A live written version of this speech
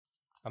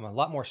I'm a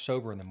lot more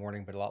sober in the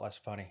morning, but a lot less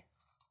funny.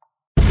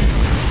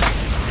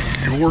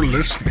 You're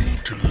listening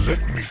to Let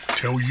Me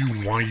Tell You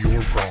Why You're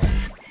Wrong.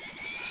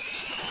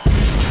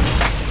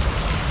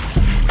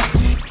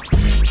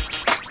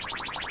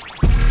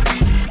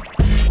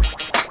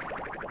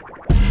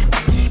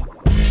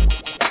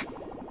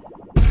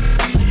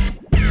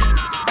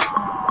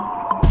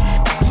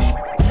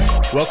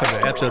 Welcome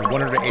to episode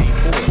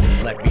 184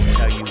 of Let Me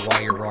Tell You Why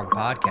You're Wrong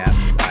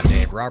podcast. I'm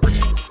Dave Roberts.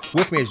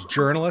 With me is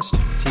journalist,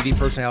 TV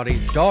personality,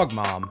 dog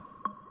mom,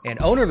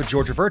 and owner of the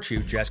Georgia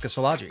Virtue, Jessica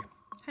Szilagyi.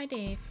 Hi,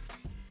 Dave.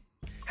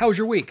 How was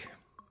your week?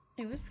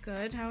 It was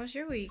good. How was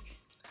your week?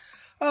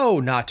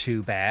 Oh, not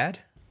too bad.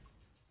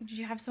 Did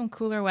you have some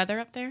cooler weather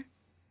up there?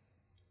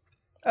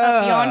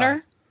 Up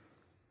yonder?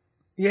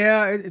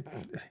 Yeah,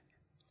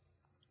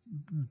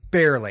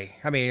 barely.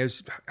 I mean, it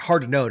was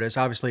hard to notice.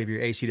 Obviously, if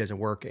your AC doesn't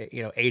work,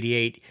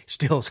 88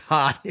 still is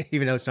hot,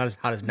 even though it's not as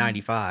hot as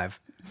 95.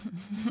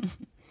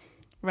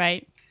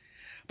 Right.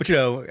 But,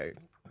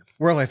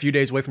 we're only a few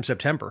days away from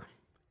September.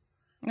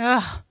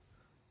 Ugh.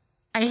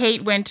 I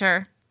hate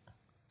winter.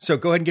 So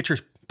go ahead and get your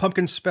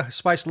pumpkin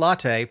spice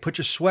latte, put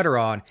your sweater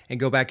on, and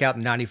go back out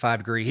in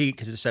 95-degree heat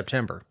because it's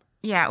September.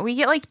 Yeah, we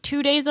get like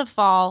 2 days of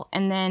fall,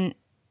 and then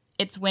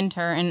it's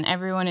winter, and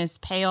everyone is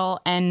pale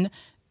and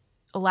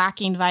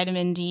lacking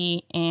vitamin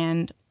D,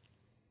 and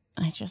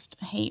I just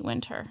hate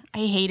winter. I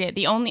hate it.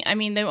 The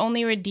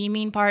only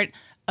redeeming part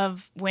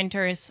of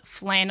winter is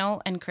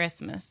flannel and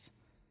Christmas.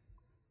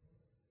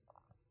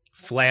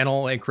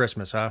 Flannel and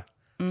Christmas, huh?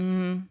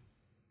 Mm-hmm.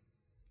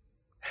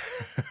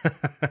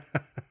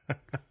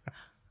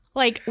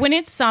 Like, when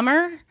it's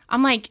summer,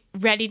 I'm like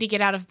ready to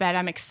get out of bed.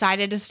 I'm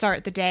excited to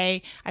start the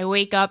day. I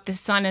wake up, the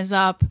sun is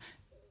up,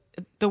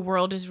 the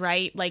world is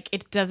right. Like,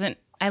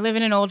 I live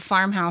in an old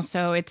farmhouse,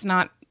 so it's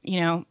not,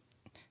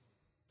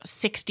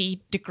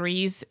 60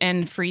 degrees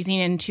and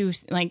freezing and too,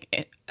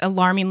 like,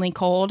 alarmingly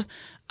cold.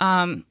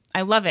 I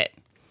love it.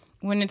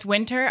 When it's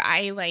winter,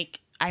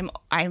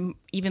 I'm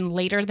even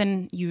later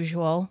than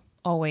usual,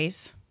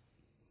 always.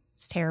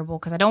 It's terrible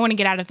because I don't want to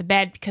get out of the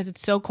bed because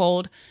it's so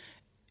cold.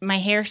 My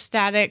hair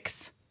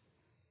statics,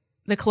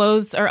 the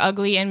clothes are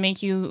ugly and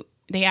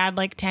they add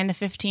like 10 to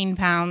 15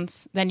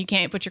 pounds. Then you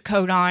can't put your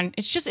coat on.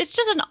 It's just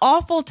an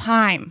awful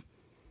time.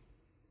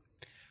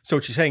 So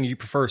what you're saying is you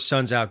prefer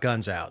suns out,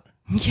 guns out.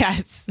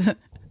 Yes.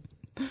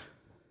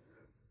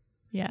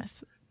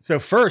 Yes. So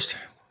first,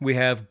 we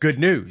have good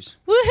news.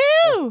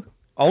 Woohoo!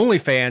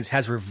 OnlyFans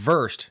has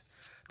reversed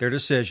their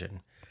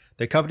decision.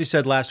 The company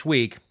said last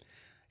week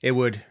it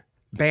would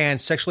ban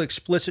sexually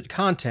explicit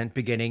content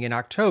beginning in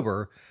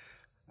October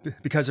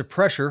because of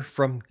pressure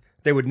from...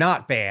 They would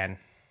not ban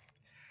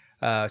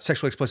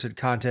sexually explicit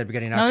content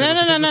beginning in October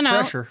because of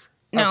pressure.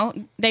 No,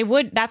 they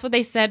would. That's what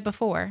they said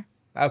before.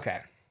 Okay.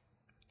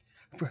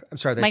 I'm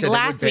sorry. They like said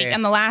last week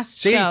on the last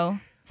show.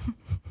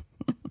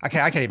 I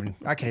can't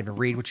even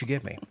read what you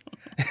give me.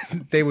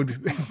 They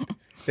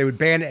would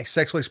ban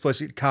sexually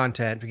explicit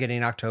content beginning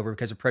in October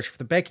because of pressure from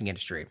the banking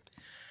industry.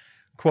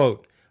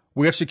 Quote,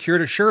 "We have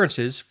secured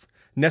assurances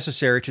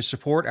necessary to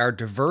support our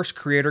diverse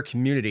creator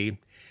community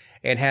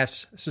and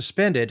has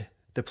suspended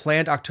the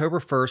planned October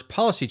 1st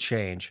policy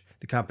change,"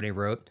 the company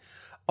wrote.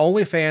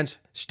 "OnlyFans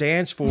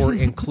stands for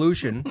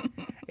inclusion,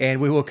 and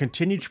we will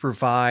continue to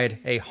provide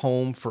a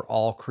home for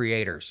all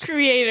creators."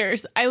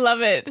 Creators. I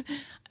love it.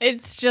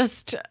 It's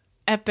just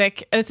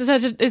epic. It's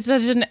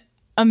such an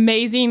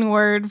amazing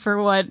word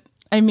for what,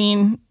 I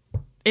mean,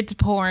 it's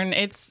porn.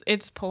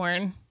 It's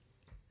porn.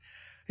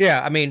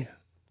 Yeah, I mean,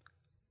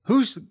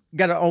 who's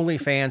got an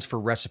OnlyFans for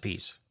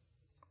recipes?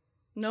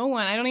 No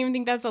one. I don't even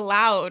think that's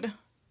allowed.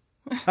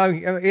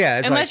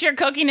 Yeah. Unless you're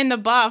cooking in the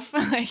buff.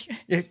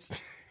 It's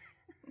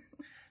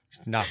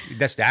not.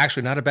 That's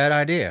actually not a bad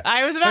idea.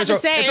 I was about to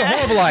say it's a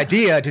horrible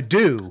idea to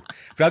do,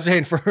 but I'm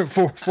saying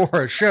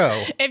for a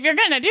show. If you're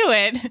gonna do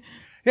it,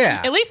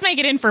 yeah, at least make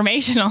it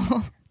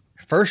informational.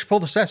 First, pull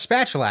the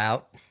spatula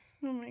out.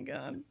 Oh my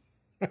god.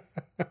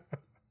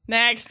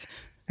 Next.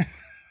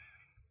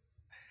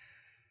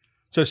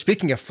 So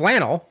speaking of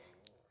flannel,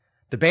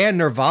 the band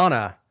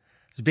Nirvana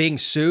is being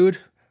sued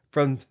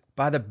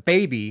by the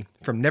Baby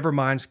from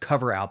Nevermind's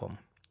cover album.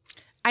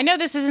 I know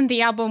this isn't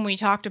the album we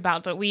talked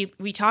about, but we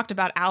talked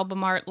about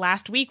album art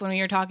last week when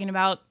we were talking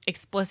about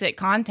explicit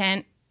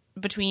content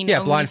between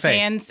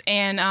OnlyFans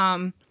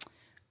and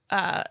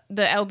the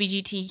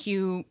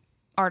LGBTQ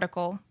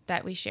article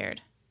that we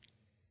shared.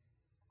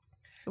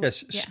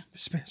 Yes, yeah.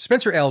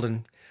 Spencer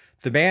Eldon,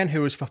 the man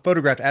who was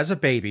photographed as a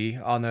baby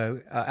on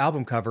the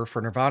album cover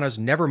for Nirvana's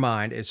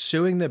Nevermind, is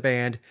suing the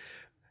band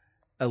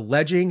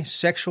alleging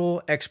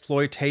sexual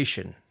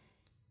exploitation.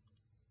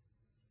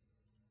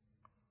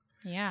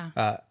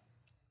 Yeah.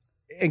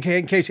 In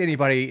case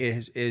anybody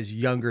is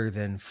younger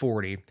than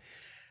 40,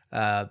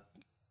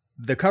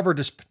 the cover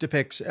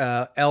depicts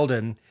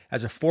Eldon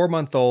as a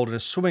 4-month-old in a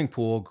swimming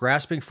pool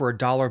grasping for a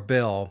dollar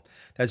bill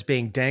that's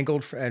being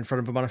dangled in front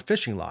of him on a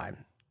fishing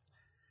line.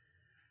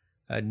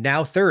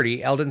 Now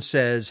 30, Eldon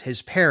says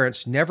his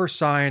parents never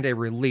signed a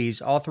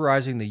release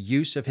authorizing the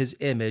use of his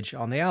image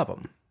on the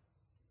album.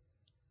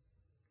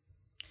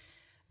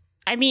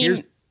 I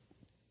mean,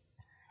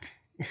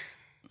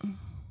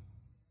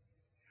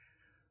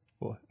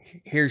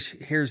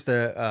 here's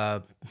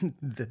the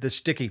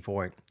sticky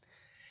point.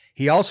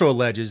 He also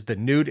alleges the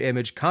nude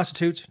image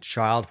constitutes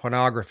child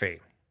pornography.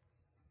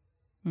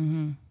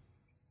 mm-hmm.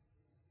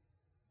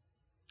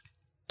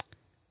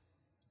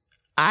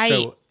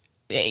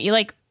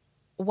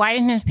 Why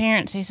didn't his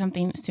parents say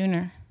something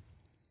sooner?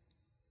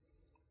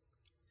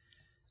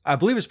 I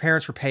believe his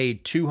parents were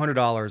paid $200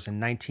 in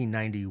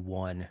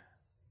 1991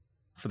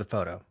 for the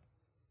photo.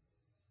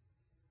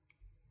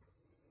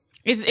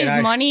 Is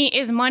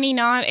money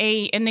not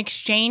an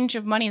exchange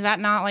of money? Is that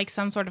not like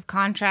some sort of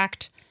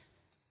contract?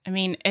 I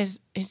mean, is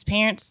his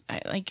parents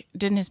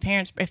didn't his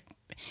parents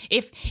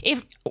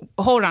if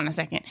hold on a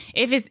second.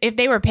 If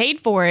they were paid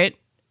for it,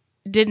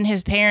 didn't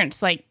his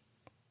parents like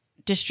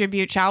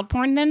distribute child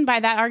porn then by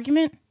that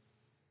argument?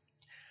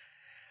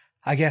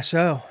 I guess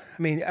so.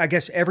 I mean, I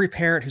guess every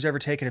parent who's ever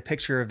taken a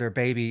picture of their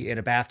baby in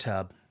a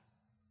bathtub.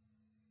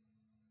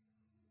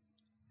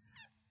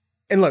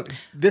 And look,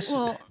 this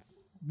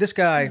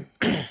guy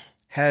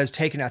has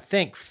taken, I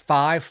think,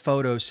 5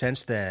 photos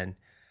since then,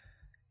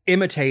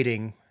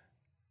 imitating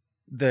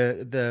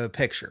the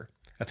picture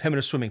of him in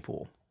a swimming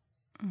pool,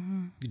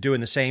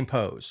 doing the same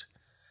pose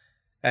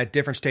at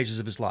different stages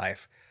of his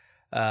life.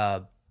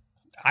 I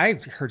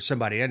heard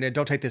somebody, and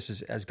don't take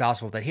this as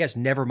gospel, that he has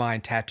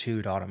Nevermind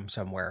tattooed on him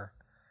somewhere.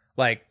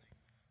 Like,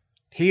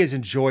 he has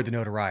enjoyed the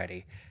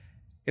notoriety.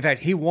 In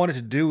fact, he wanted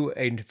to do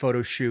a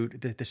photo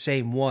shoot, the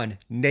same one,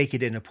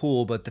 naked in a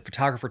pool, but the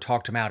photographer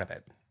talked him out of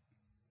it.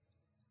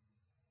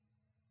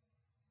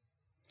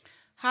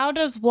 How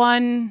does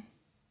one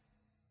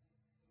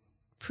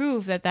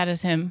prove that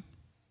is him?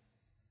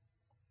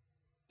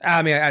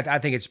 I mean, I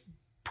think it's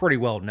pretty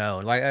well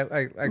known.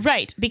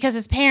 Right, because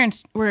his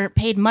parents were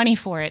paid money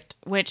for it,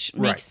 which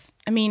makes,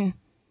 right. I mean,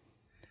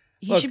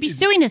 he should be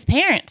suing his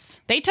parents.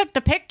 They took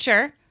the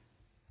picture.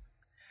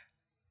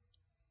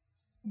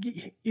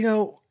 You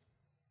know,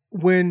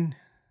 when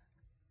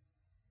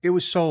it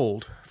was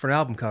sold for an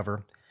album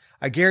cover,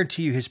 I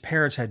guarantee you his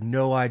parents had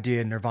no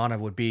idea Nirvana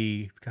would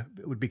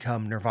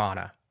become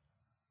Nirvana.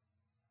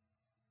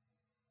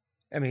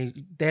 I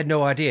mean, they had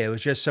no idea. It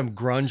was just some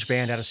grunge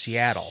band out of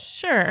Seattle.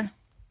 Sure.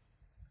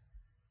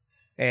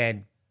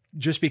 And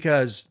just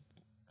because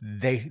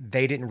they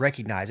didn't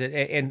recognize it,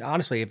 and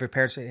honestly, if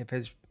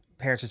his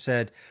parents had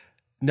said,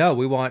 "No,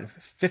 we want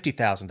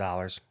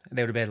 $50,000,"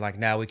 they would have been like,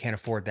 "No, we can't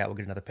afford that. We'll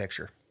get another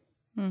picture."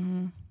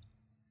 Mm-hmm.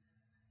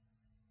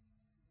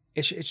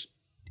 It's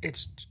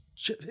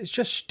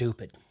just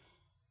stupid.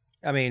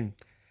 I mean,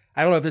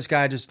 I don't know if this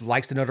guy just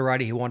likes the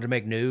notoriety, he wanted to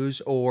make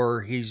news,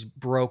 or he's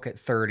broke at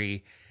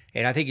 30,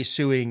 and I think he's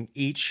suing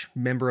each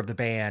member of the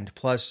band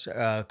plus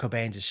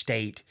Cobain's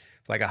estate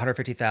for like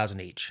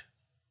 $150,000 each.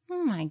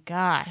 Oh my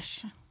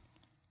gosh.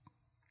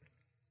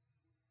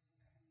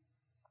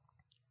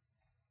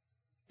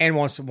 And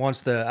I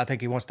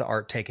think he wants the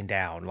art taken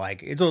down.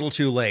 Like, it's a little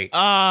too late.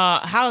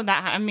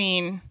 I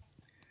mean,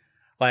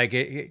 like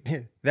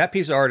that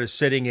piece of art is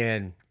sitting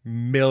in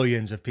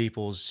millions of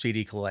people's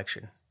CD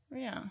collection.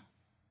 Yeah.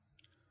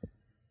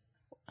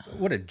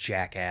 What a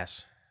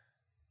jackass.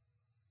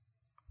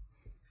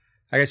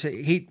 I guess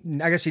he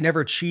never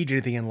achieved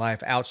anything in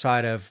life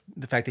outside of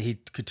the fact that he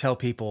could tell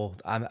people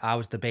I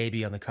was the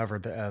baby on the cover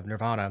of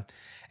Nirvana.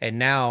 And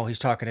now he's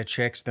talking to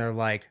chicks. And they're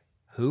like,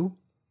 who?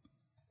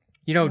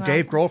 You know,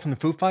 Dave Grohl from the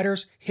Foo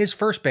Fighters, his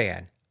first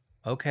band.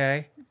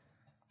 Okay.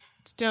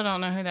 Still don't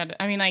know who that is.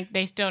 I mean, like,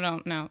 they still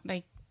don't know.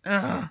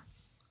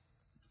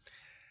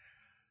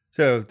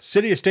 So,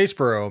 City of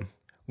Statesboro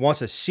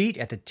wants a seat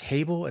at the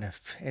table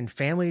in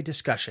family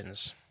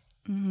discussions.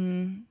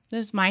 Mm-hmm.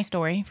 This is my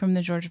story from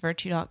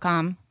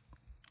thegeorgiavirtue.com.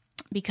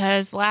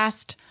 Because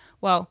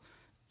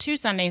 2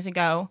 Sundays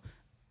ago,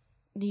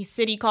 the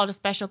city called a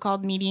special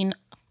called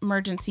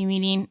emergency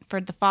meeting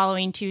for the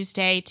following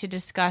Tuesday to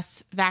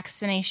discuss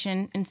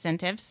vaccination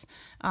incentives,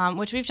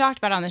 which we've talked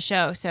about on the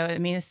show. So, I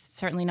mean, it's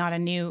certainly not a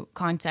new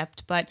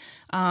concept, but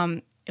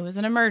it was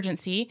an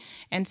emergency.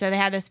 And so they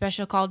had this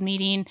special called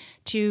meeting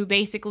to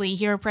basically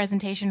hear a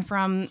presentation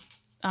from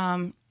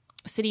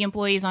city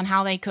employees on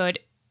how they could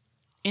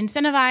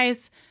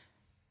incentivize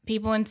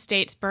people in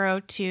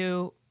Statesboro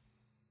to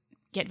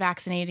get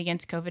vaccinated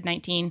against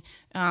COVID-19.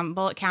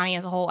 Bullitt County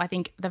as a whole, I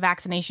think the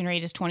vaccination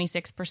rate is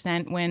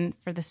 26%, when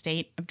for the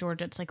state of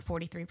Georgia, it's like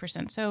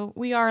 43%. So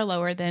we are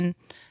lower than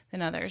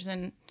others.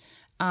 And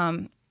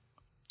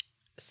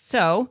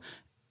so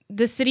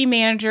the city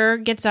manager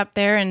gets up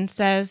there and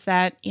says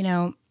that, you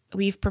know,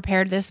 we've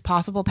prepared this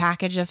possible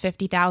package of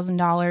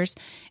 $50,000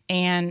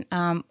 and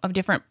of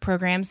different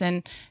programs,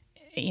 and,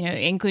 you know,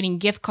 including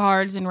gift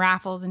cards and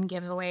raffles and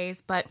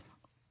giveaways. But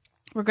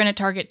we're going to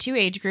target 2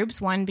 age groups,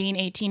 one being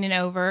 18 and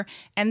over,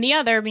 and the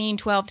other being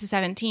 12 to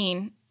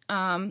 17,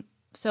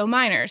 so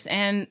minors.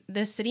 And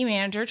this city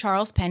manager,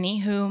 Charles Penny,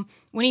 who,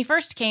 when he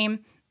first came,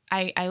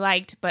 I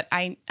liked, but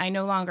I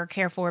no longer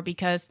care for,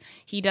 because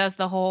he does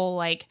the whole,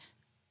 like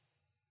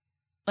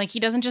he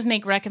doesn't just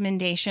make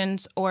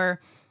recommendations or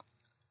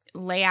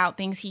lay out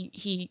things.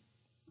 He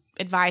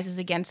advises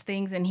against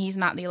things, and he's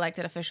not the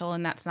elected official,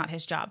 and that's not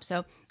his job.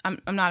 So I'm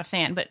not a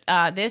fan. But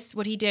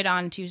what he did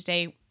on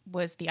Tuesday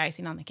was the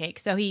icing on the cake.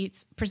 So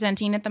he's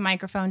presenting at the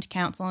microphone to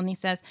council, and he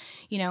says,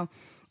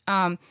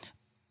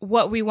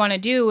 what we want to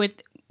do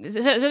with,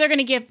 so they're going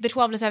to give the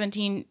 12 to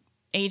 17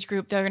 age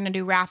group, they're going to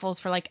do raffles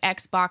for like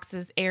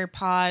Xboxes,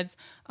 AirPods,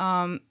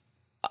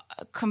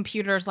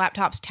 computers,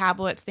 laptops,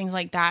 tablets, things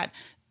like that,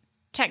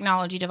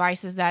 technology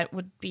devices that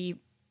would be,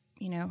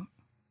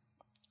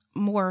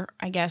 more,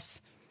 I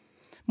guess,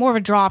 more of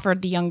a draw for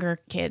the younger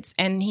kids.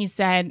 And he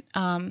said,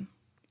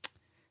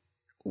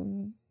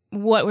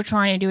 what we're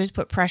trying to do is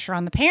put pressure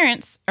on the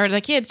parents, or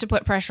the kids to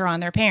put pressure on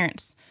their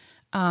parents,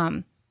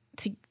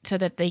 so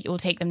that they will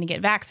take them to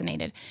get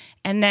vaccinated.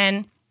 And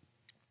then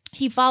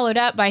he followed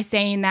up by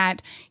saying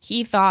that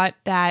he thought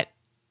that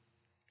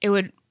it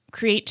would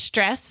create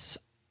stress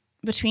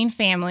between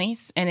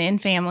families and in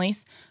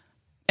families,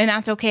 and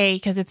that's okay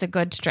because it's a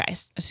good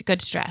stress. It's a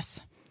good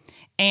stress.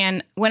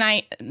 And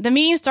when the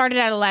meeting started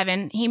at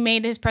 11, he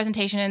made his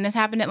presentation, and this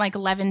happened at like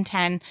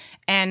 11:10,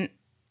 and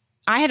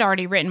I had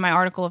already written my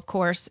article, of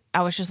course.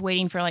 I was just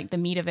waiting for like the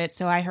meat of it,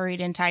 so I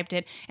hurried and typed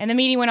it. And the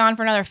meeting went on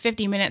for another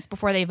 50 minutes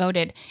before they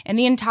voted. And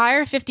the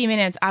entire 50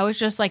 minutes, I was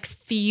just like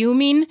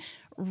fuming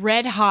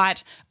red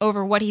hot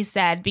over what he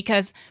said,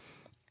 because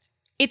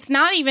it's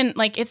not even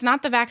like, it's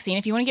not the vaccine.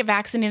 If you want to get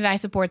vaccinated, I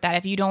support that.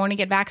 If you don't want to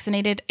get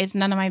vaccinated, it's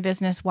none of my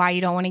business why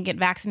you don't want to get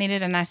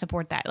vaccinated, and I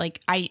support that.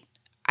 Like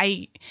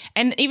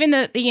and even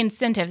the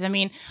incentives, I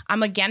mean,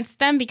 I'm against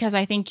them because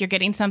I think you're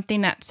getting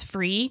something that's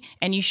free,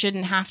 and you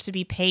shouldn't have to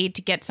be paid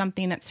to get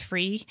something that's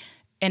free,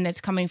 and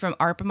it's coming from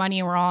ARPA money,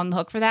 and we're all on the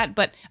hook for that.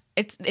 But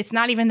it's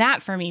not even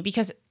that for me,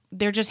 because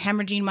they're just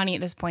hemorrhaging money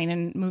at this point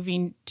and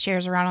moving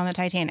shares around on the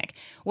Titanic.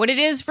 What it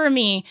is for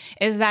me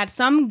is that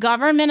some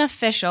government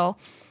official,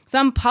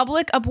 some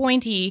public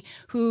appointee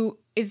who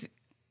is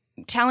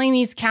telling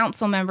these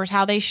council members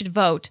how they should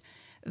vote,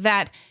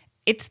 that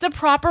it's the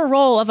proper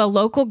role of a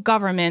local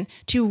government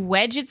to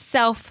wedge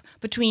itself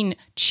between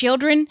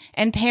children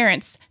and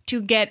parents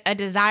to get a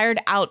desired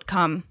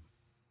outcome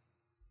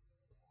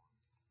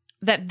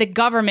that the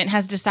government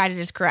has decided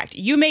is correct.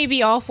 You may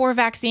be all for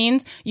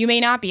vaccines. You may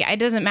not be. It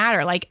doesn't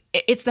matter. Like,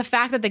 it's the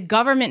fact that the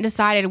government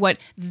decided what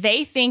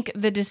they think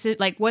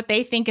what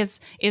they think is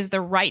the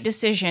right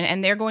decision,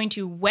 and they're going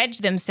to wedge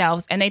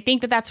themselves, and they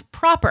think that that's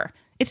proper.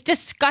 It's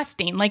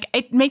disgusting. Like,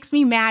 it makes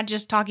me mad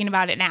just talking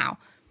about it now.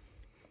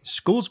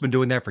 School's been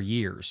doing that for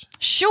years.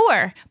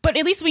 Sure, but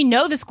at least we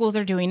know the schools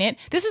are doing it.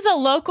 This is a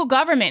local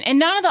government, and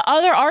none of the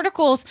other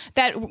articles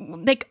that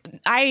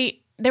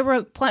there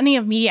were plenty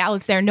of media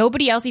outlets there.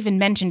 Nobody else even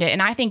mentioned it,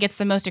 and I think it's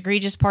the most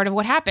egregious part of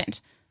what happened.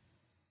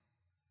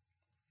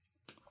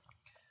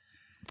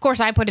 Of course,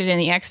 I put it in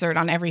the excerpt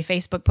on every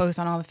Facebook post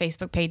on all the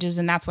Facebook pages,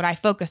 and that's what I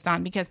focused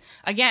on because,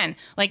 again,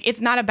 like, it's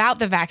not about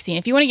the vaccine.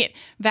 If you want to get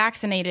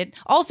vaccinated,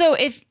 also,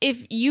 if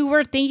you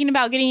were thinking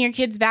about getting your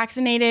kids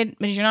vaccinated,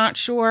 but you're not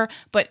sure,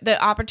 but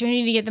the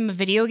opportunity to get them a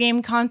video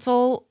game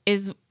console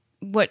is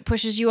what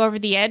pushes you over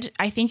the edge,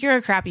 I think you're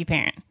a crappy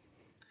parent.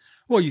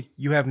 Well,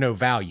 you have no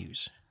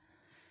values.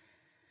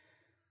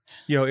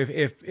 You know, if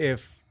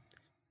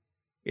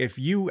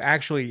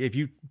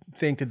you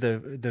think that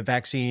the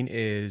vaccine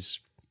is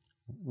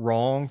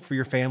wrong for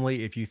your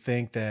family, if you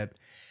think that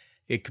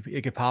it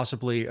could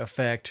possibly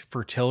affect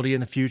fertility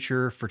in the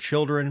future for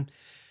children,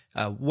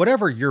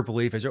 whatever your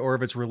belief is, or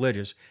if it's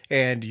religious,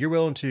 and you're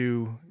willing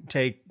to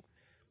take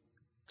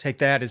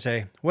that and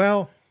say,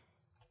 well,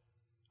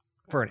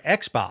 for an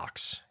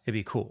Xbox, it'd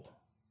be cool.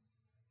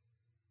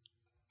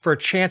 For a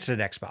chance at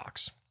an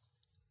Xbox.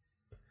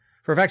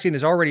 For a vaccine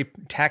that's already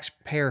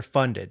taxpayer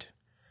funded,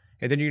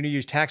 and then you're going to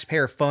use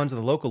taxpayer funds at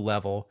the local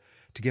level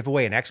to give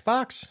away an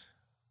Xbox?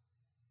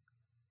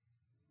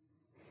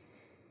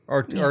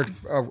 Or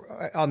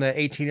on the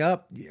 18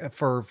 up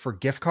for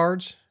gift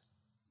cards?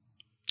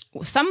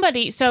 So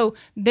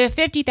the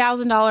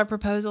 $50,000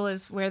 proposal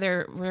is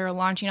where we're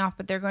launching off,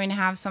 but they're going to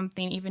have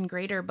something even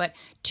greater. But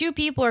 2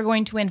 people are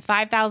going to win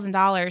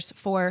 $5,000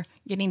 for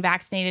getting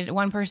vaccinated.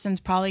 One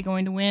person's probably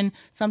going to win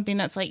something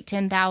that's like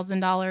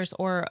 $10,000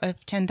 or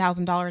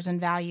 $10,000 in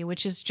value,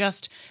 which is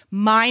just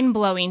mind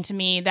blowing to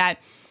me that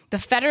the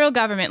federal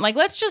government, like,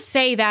 let's just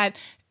say that,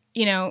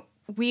 you know,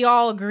 we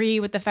all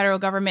agree with the federal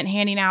government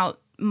handing out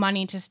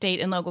money to state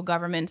and local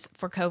governments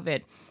for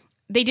COVID.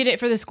 They did it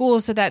for the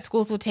schools so that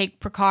schools would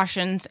take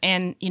precautions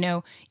and, you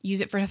know,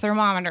 use it for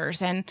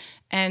thermometers and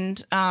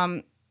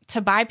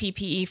to buy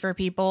PPE for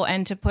people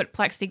and to put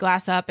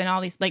plexiglass up and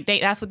all these, like,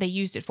 that's what they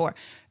used it for.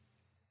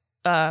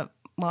 Well,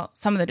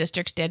 some of the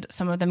districts did.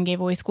 Some of them gave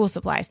away school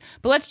supplies.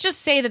 But let's just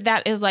say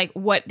that is like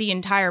what the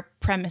entire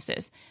premise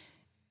is.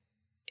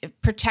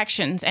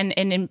 Protections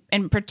and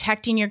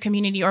protecting your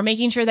community, or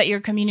making sure that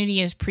your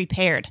community is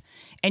prepared.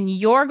 And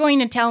you're going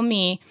to tell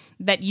me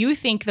that you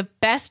think the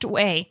best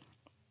way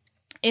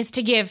is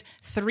to give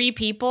 3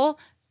 people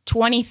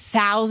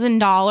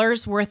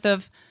 $20,000 worth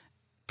of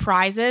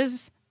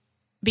prizes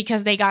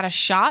because they got a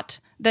shot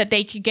that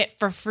they could get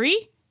for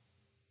free?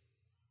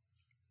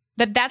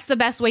 That's the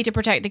best way to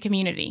protect the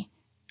community.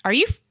 Are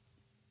you?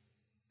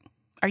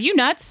 Are you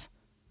nuts?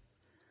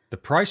 The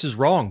price is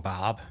wrong,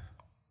 Bob.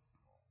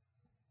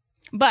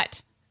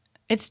 But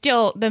it's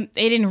still,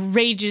 it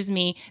enrages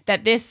me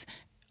that this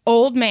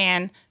old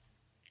man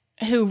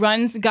who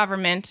runs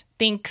government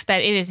thinks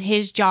that it is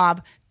his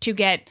job to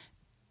have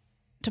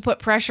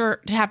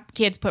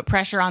kids put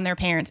pressure on their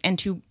parents and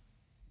to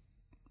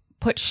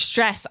put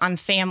stress on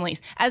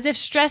families, as if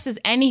stress is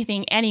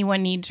anything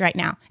anyone needs right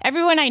now.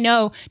 Everyone I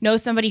know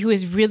knows somebody who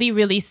is really,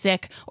 really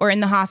sick or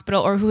in the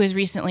hospital or who has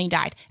recently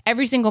died.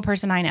 Every single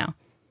person I know.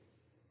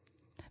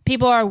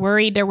 People are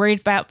worried. They're worried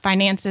about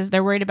finances.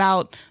 They're worried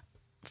about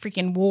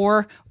freaking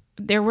war.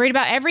 They're worried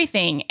about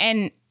everything.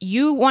 And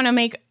you want to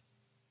make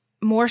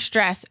more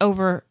stress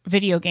over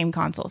video game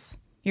consoles.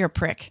 You're a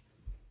prick.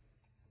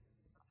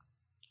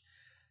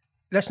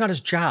 That's not his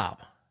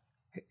job.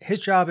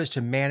 His job is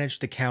to manage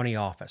the county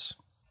office.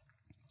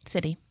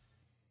 City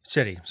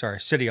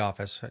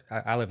office.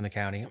 I live in the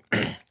county.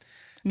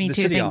 Me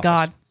too, thank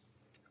God.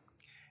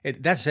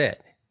 That's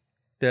it.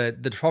 The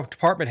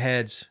department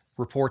heads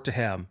report to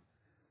him,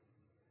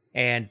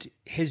 and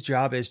his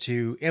job is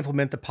to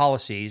implement the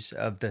policies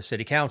of the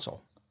city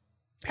council.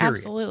 Period.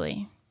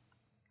 Absolutely.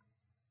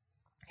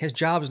 His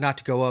job is not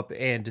to go up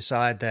and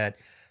decide that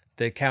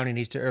the county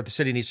needs to, or the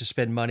city needs to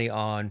spend money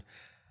on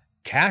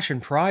cash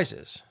and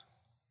prizes,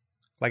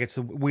 like it's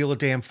the Wheel of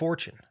Damn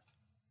Fortune.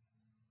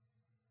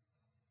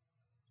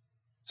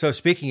 So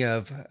speaking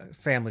of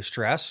family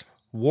stress,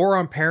 War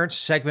on Parents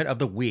segment of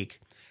the week.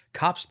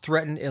 Cops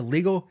threaten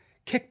illegal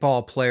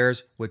kickball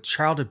players with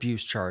child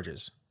abuse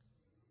charges.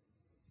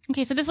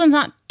 Okay, so this one's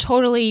not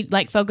totally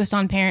like focused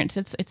on parents.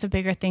 It's a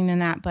bigger thing than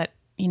that, but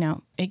you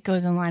know, it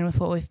goes in line with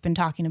what we've been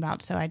talking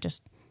about. So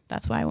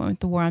that's why I went with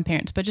the war on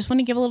parents. But just want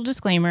to give a little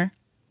disclaimer.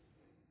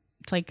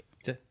 It's like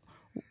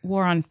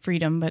war on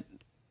freedom, but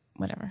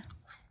whatever.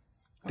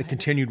 The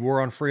continued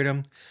war on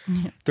freedom.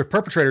 The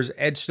perpetrators,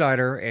 Ed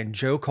Snyder and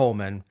Joe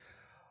Coleman,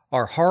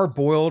 are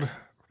hard-boiled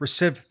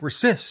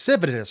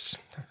recidivists.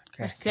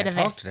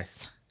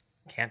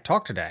 Can't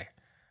talk today.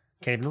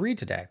 Can't even read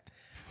today.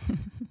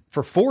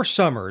 For 4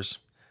 summers,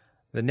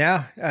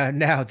 now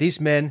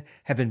these men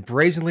have been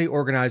brazenly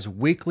organized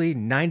weekly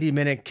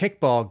 90-minute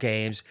kickball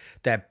games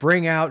that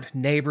bring out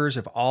neighbors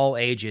of all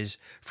ages,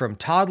 from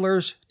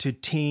toddlers to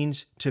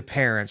teens to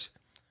parents.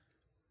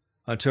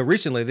 Until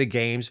recently, the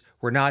games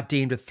were not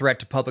deemed a threat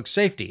to public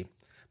safety,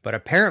 but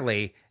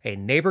apparently a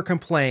neighbor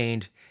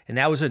complained, and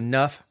that was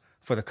enough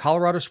for the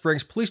Colorado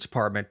Springs Police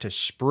Department to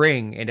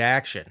spring into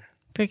action.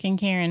 Freaking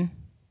Karen.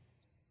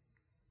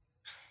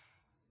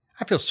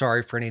 I feel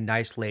sorry for any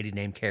nice lady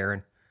named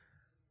Karen.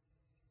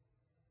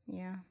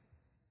 Yeah.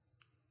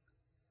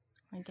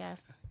 I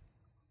guess.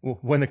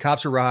 When the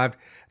cops arrived,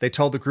 they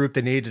told the group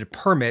they needed a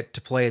permit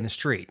to play in the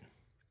street.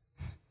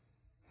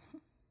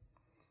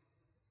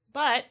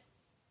 But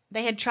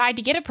they had tried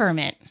to get a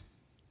permit.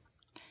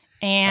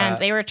 And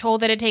they were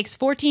told that it takes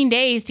 14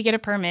 days to get a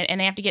permit, and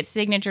they have to get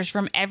signatures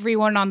from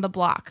everyone on the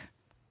block.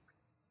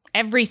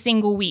 Every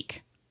single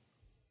week.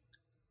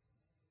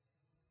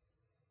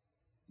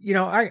 You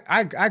know,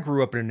 I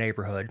grew up in a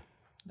neighborhood,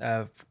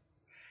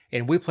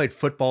 and we played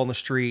football in the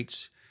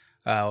streets.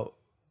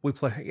 We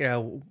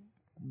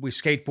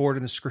skateboarded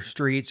in the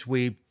streets.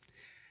 We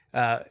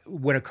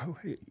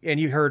and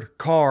you heard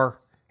car,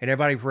 and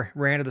everybody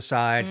ran to the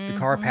side. Mm-hmm. The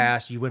car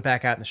passed. You went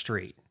back out in the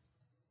street.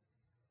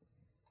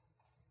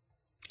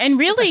 And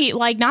really,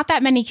 like, not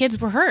that many kids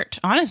were hurt.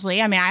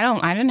 Honestly, I mean,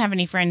 I didn't have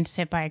any friends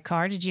hit by a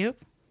car. Did you?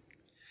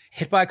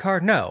 Hit by a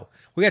car? No.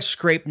 We had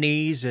scraped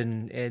knees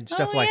and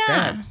stuff like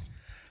that.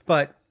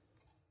 But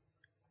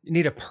you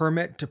need a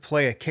permit to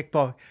play a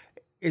kickball.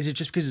 Is it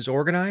just because it's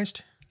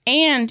organized?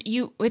 And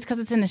it's because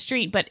it's in the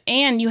street,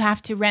 and you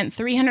have to rent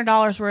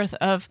 $300 worth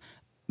of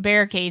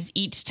barricades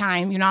each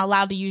time. You're not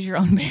allowed to use your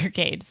own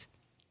barricades.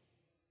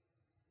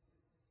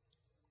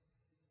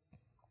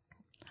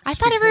 I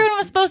thought everyone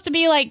was supposed to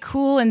be like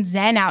cool and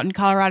zen out in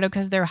Colorado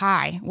because they're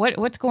high.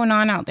 What's going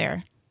on out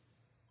there?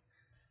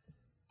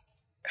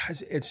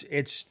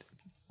 It's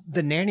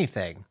the nanny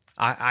thing.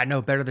 I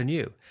know better than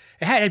you.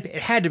 It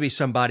had to be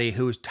somebody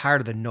who was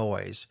tired of the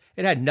noise.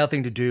 It had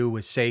nothing to do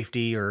with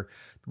safety or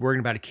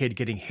worrying about a kid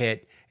getting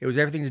hit. It was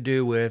everything to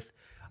do with,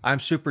 I'm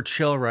super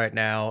chill right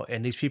now,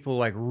 and these people are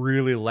like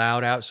really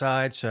loud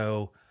outside,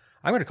 so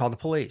I'm going to call the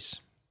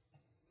police.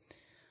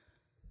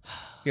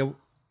 You know,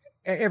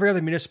 every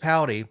other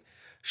municipality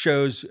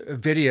shows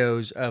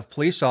videos of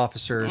police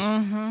officers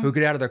who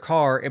get out of their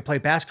car and play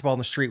basketball in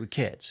the street with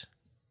kids.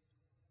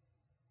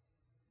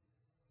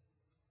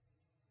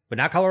 But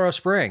not Colorado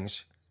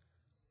Springs.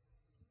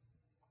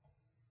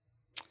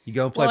 You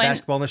go and play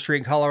basketball in the street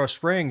in Colorado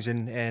Springs,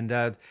 and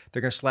they're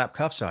going to slap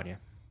cuffs on you.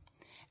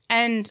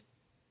 And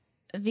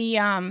the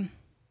I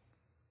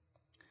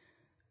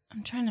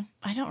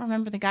don't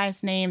remember the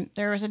guy's name.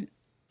 There was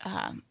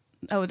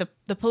the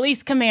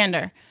police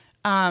commander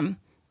from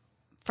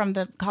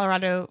the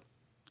Colorado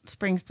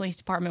Springs Police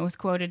Department was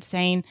quoted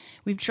saying,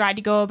 "We've tried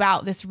to go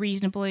about this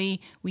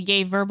reasonably. We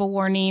gave verbal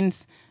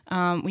warnings.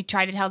 We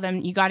tried to tell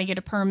them you got to get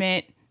a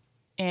permit,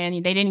 and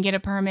they didn't get a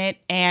permit.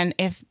 And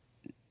if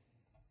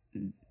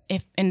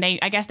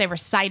I guess they were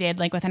cited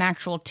like with an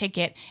actual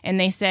ticket, and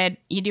they said,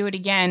 you do it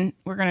again,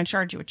 we're going to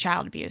charge you with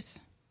child abuse.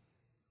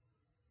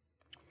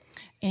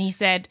 And he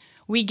said,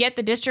 we get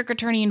the district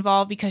attorney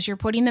involved because you're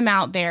putting them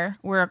out there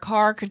where a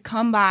car could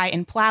come by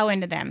and plow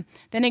into them.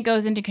 Then it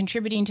goes into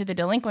contributing to the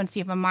delinquency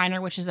of a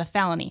minor, which is a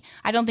felony.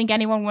 I don't think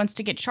anyone wants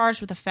to get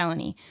charged with a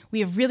felony.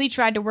 We have really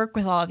tried to work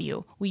with all of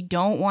you. We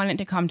don't want it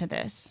to come to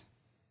this.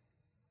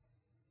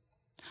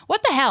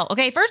 What the hell?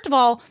 Okay, first of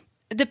all,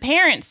 the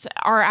parents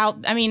are out.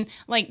 I mean,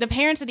 like, the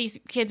parents of these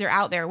kids are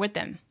out there with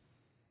them.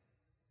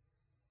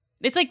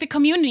 It's like the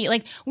community.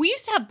 Like, we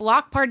used to have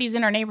block parties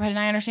in our neighborhood, and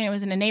I understand it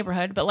was in a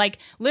neighborhood, but like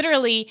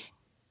literally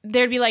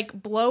there'd be like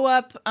blow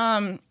up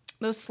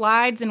those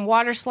slides and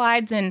water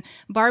slides and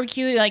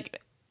barbecue, like,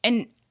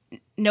 and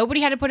nobody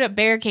had to put up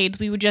barricades.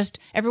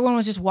 Everyone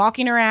was just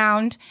walking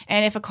around,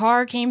 and if a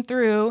car came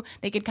through,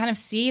 they could kind of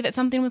see that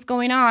something was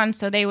going on,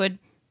 so they would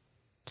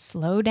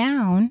slow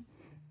down,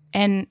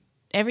 and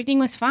everything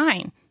was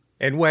fine.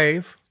 And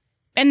wave.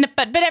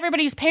 But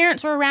everybody's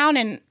parents were around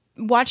and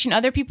watching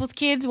other people's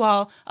kids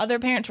while other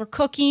parents were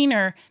cooking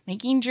or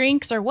making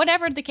drinks or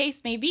whatever the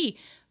case may be.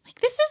 Like,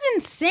 this is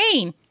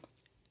insane.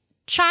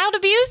 Child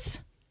abuse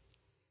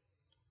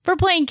for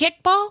playing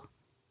kickball?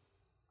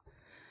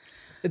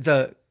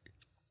 The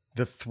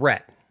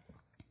threat.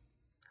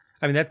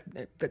 I mean, that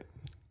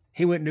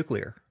he went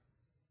nuclear.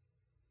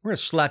 We're going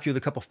to slap you with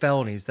a couple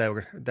felonies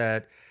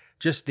that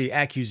just the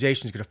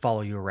accusation is going to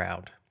follow you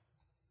around.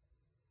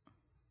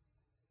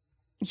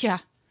 Yeah.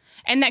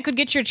 And that could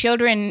get your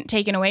children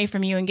taken away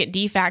from you and get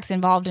DFACs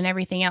involved in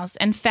everything else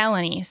and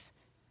felonies.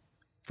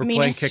 For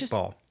playing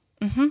kickball.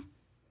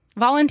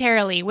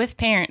 Voluntarily with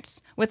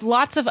parents, with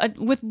lots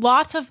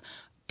of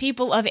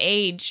people of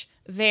age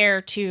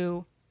there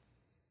to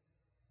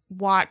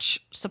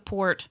watch,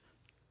 support,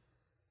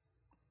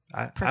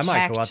 I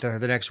might go out there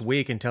the next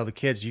week and tell the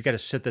kids, you got to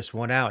sit this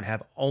one out and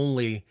have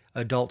only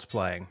adults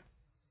playing.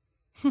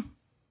 That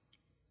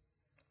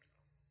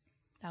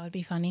would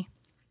be funny.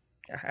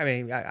 I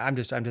mean, I'm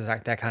just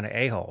like that kind of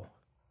a-hole.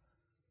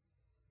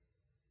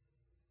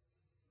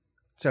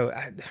 So,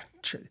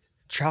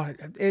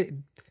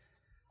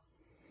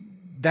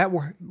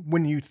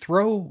 when you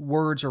throw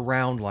words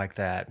around like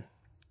that,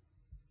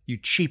 you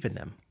cheapen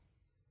them.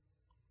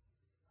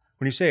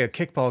 When you say a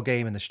kickball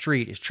game in the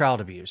street is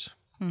child abuse,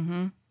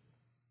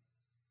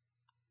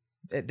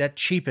 that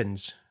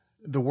cheapens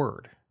the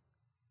word.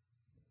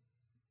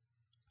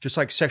 Just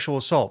like sexual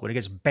assault, when it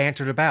gets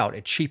bantered about,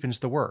 it cheapens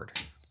the word.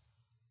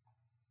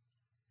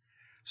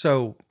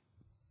 So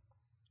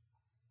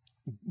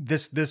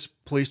this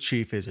police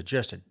chief is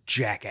just a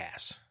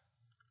jackass.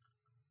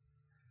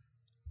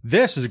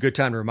 This is a good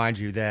time to remind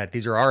you that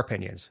these are our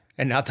opinions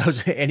and not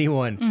those of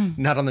anyone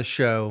not on the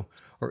show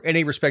or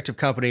any respective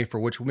company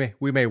for which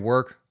we may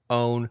work,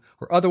 own,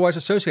 or otherwise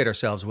associate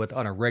ourselves with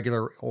on a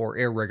regular or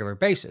irregular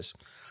basis.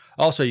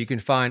 Also, you can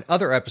find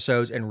other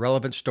episodes and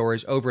relevant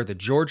stories over at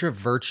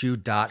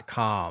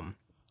thegeorgiavirtue.com.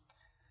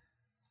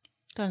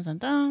 Dun, dun,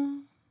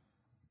 dun.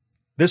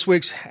 This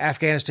week's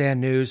Afghanistan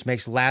news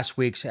makes last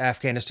week's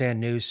Afghanistan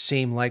news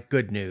seem like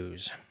good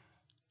news.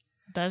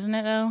 Doesn't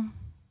it, though?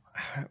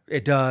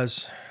 It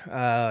does.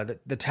 The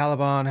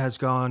Taliban has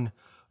gone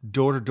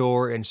door to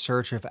door in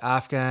search of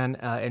Afghan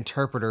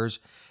interpreters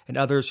and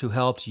others who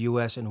helped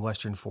U.S. and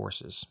Western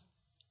forces.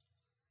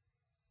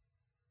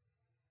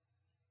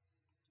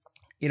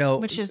 You know,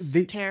 which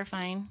is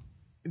terrifying.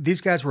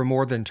 These guys were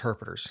more than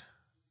interpreters.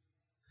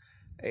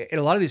 And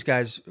a lot of these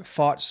guys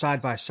fought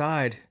side by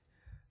side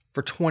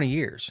for 20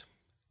 years.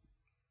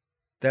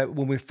 That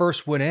when we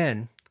first went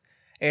in,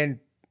 and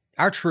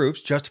our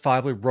troops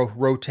justifiably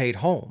rotate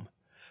home,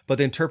 but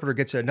the interpreter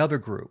gets another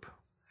group,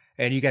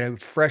 and you got a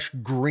fresh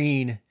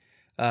green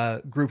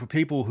group of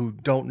people who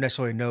don't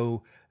necessarily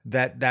know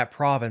that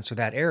province or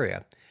that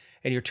area.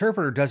 And your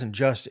interpreter doesn't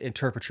just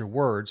interpret your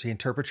words, he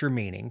interprets your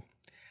meaning.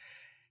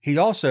 He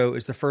also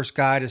is the first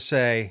guy to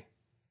say,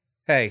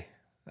 hey,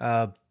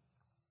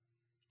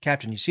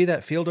 Captain, you see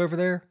that field over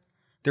there?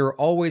 There are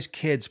always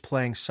kids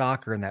playing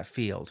soccer in that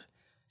field,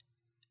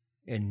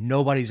 and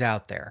nobody's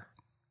out there.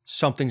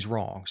 Something's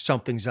wrong.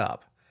 Something's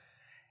up.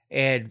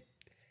 And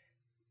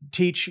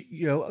teach,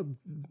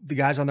 the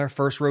guys on their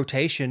first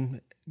rotation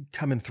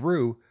coming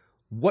through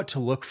what to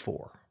look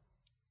for.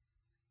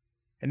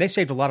 And they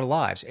saved a lot of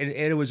lives. And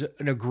it was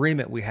an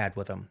agreement we had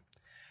with them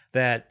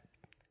that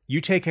you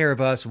take care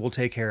of us, we'll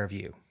take care of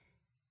you.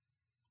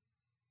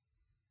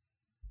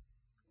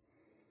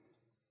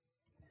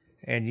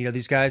 And,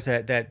 these guys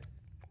that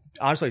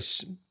honestly,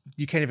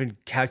 you can't even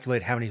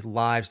calculate how many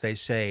lives they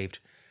saved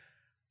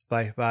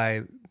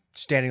by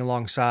standing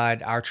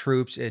alongside our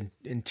troops and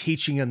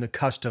teaching them the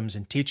customs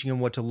and teaching them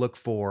what to look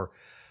for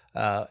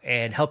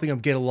and helping them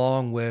get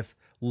along with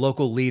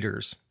local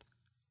leaders.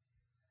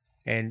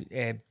 And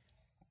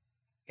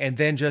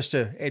then just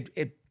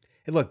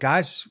look,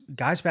 guys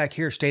back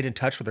here stayed in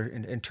touch with their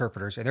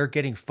interpreters, and they're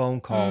getting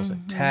phone calls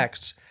and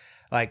texts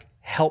like,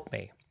 help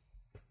me.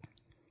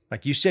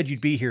 Like, you said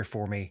you'd be here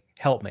for me.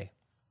 Help me.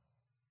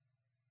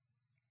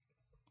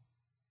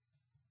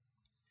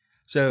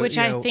 So, Which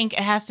I think it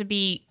has to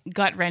be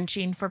gut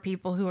wrenching for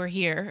people who are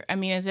here. I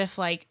mean, as if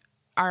like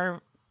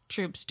our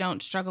troops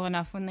don't struggle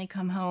enough when they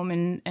come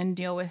home and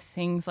deal with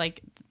things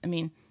like, I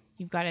mean,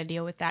 you've got to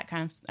deal with that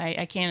kind of,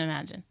 I can't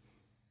imagine.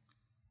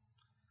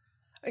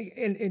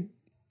 And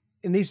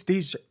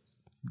these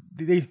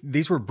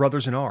were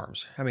brothers in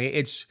arms. I mean,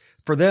 it's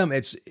for them.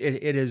 It's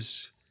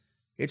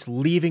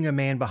leaving a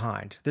man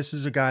behind. This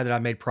is a guy that I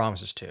made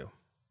promises to.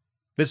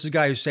 This is a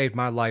guy who saved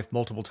my life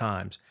multiple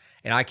times,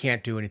 and I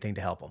can't do anything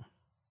to help him.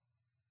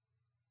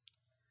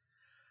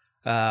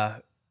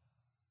 Then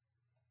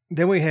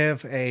we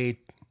have a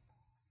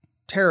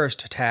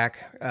terrorist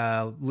attack,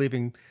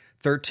 leaving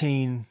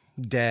 13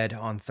 dead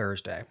on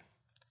Thursday.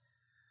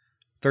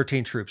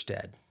 13 troops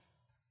dead.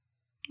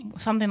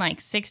 Something like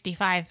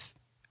 65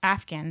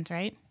 Afghans,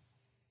 right?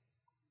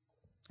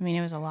 I mean,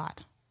 it was a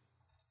lot.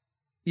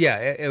 Yeah,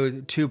 it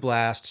was 2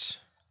 blasts.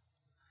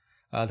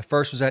 The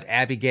first was at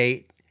Abbey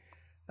Gate,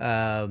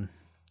 caused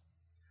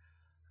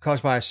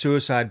by a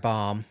suicide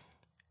bomb.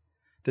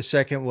 The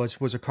second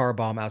was a car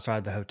bomb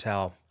outside the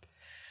hotel.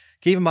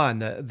 Keep in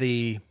mind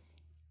the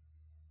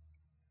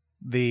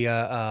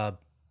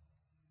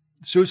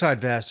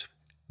suicide vest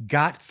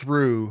got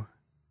through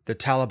the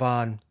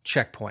Taliban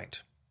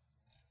checkpoint.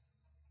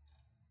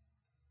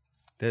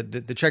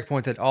 The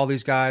checkpoint that all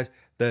these guys,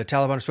 the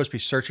Taliban are supposed to be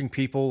searching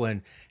people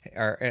and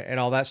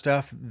all that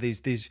stuff.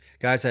 These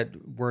guys that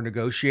we're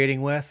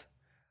negotiating with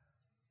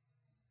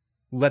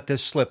let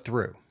this slip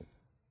through.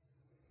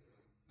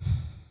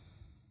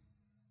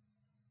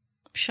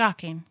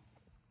 Shocking.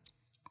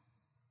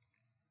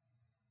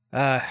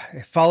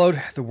 It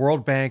followed the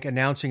World Bank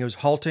announcing it was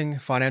halting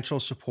financial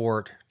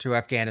support to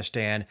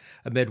Afghanistan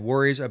amid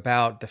worries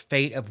about the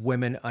fate of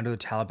women under the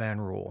Taliban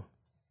rule.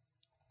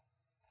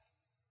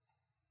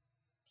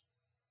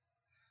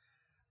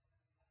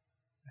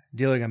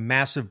 Dealing a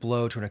massive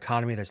blow to an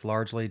economy that's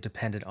largely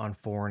dependent on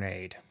foreign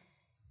aid.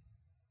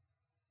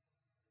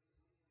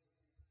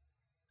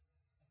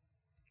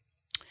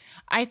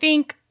 I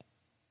think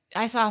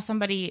I saw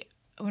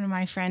one of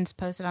my friends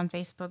posted on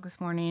Facebook this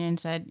morning and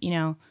said, you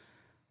know,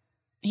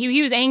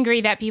 he was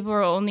angry that people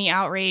are only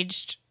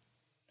outraged,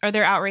 or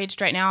they're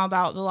outraged right now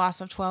about the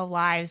loss of 12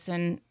 lives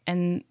and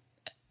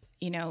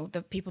you know,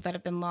 the people that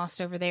have been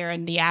lost over there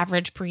and the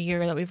average per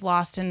year that we've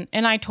lost. And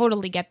I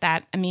totally get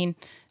that. I mean,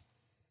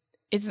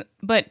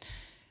 but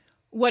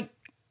what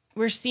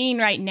we're seeing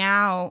right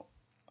now,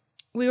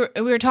 we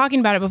were talking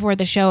about it before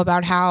the show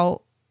about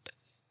how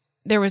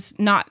this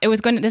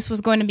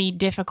was going to be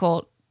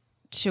difficult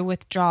to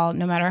withdraw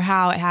no matter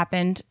how it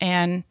happened.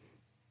 And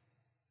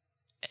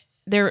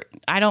I'm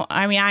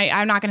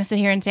not going to sit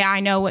here and say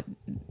I know what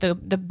the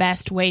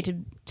best way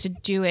to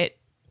do it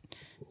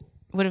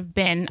would have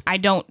been. I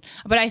don't,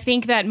 but I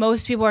think that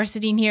most people are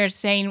sitting here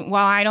saying,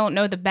 well, I don't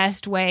know the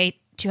best way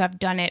to have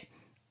done it.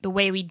 The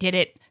way we did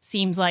it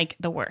seems like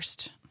the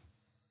worst.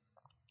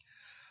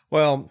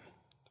 Well,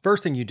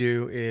 first thing you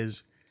do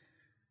is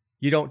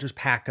you don't just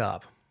pack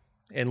up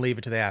and leave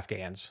it to the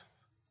Afghans.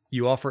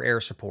 You offer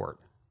air support.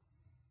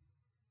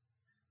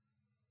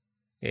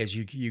 As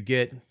you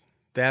get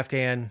the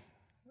Afghan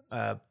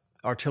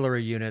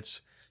artillery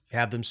units, you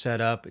have them set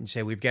up and you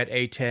say, we've got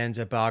A-10s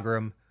at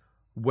Bagram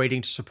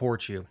waiting to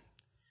support you.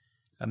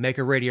 Make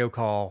a radio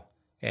call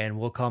and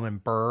we'll come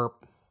and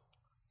burp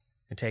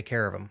and take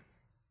care of them.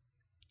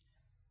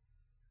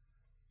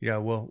 You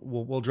know,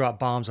 we'll drop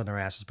bombs on their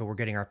asses, but we're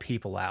getting our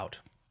people out.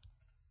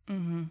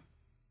 Mm-hmm.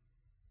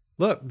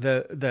 Look,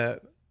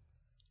 the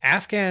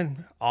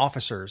Afghan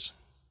officers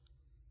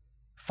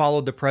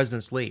followed the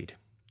president's lead.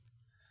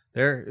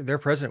 Their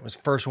president was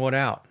the first one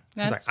out.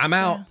 He's like, I'm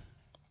out.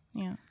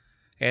 Yeah.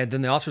 And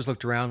then the officers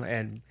looked around,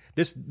 and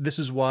this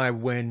is why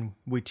when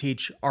we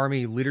teach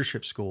Army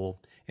leadership school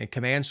and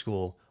command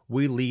school,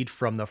 we lead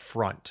from the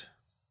front.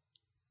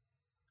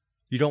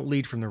 You don't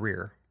lead from the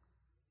rear.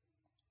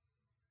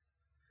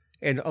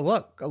 And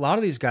look, a lot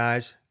of these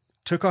guys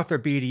took off their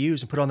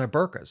BDUs and put on their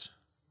burqas.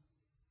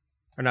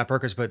 Or not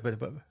burqas,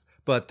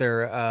 but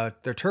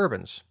their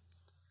turbans.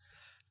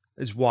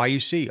 Is why you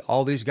see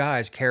all these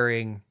guys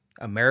carrying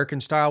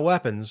American-style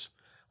weapons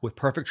with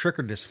perfect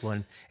trigger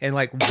discipline and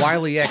like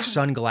Wiley X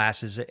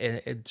sunglasses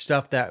and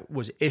stuff that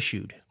was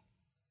issued.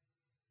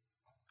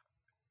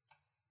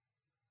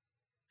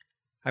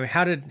 I mean,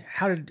 how did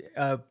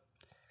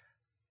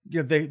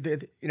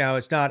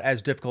it's not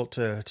as difficult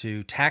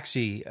to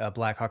taxi a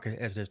Black Hawk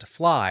as it is to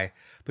fly,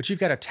 but you've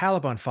got a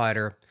Taliban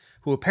fighter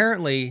who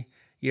apparently,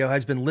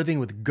 has been living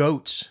with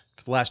goats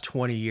for the last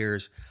 20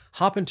 years,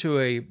 hop into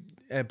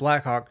a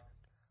Black Hawk,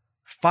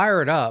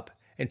 fire it up,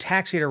 and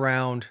taxi it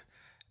around,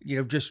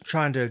 just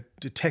trying to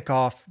tick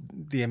off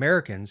the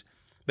Americans.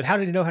 But how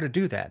did he know how to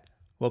do that?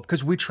 Well,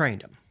 because we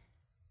trained him.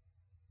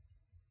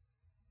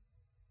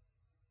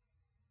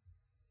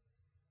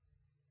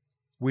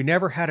 We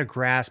never had a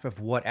grasp of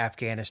what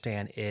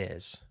Afghanistan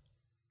is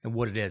and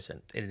what it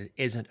isn't. It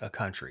isn't a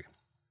country.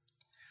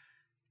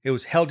 It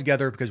was held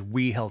together because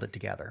we held it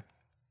together.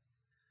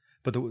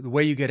 But the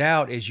way you get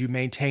out is you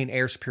maintain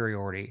air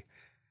superiority.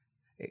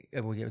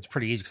 It's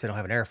pretty easy because they don't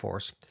have an air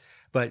force.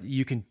 but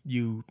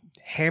you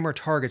hammer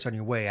targets on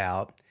your way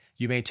out.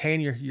 You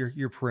maintain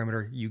your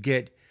perimeter. You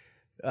get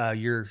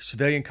your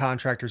civilian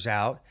contractors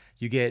out.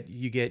 You get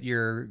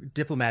your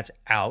diplomats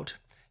out.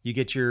 You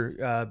get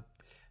your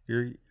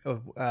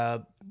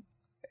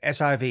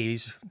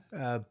SIVs.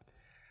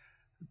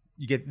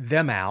 You get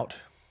them out,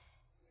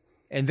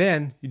 and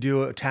then you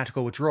do a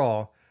tactical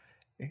withdrawal,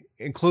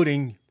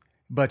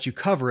 but you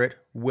cover it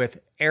with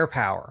air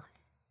power.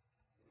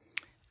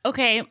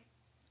 Okay,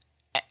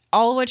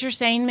 all what you're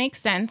saying makes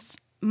sense.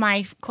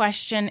 My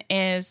question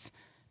is,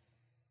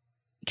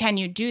 can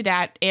you do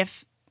that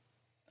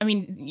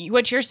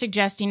what you're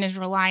suggesting is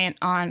reliant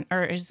on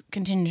or is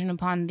contingent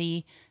upon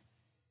the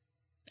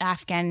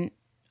Afghan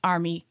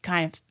army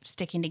kind of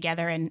sticking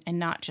together and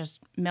not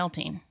just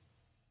melting,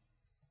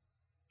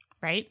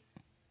 right?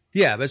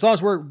 Yeah, but as long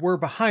as we're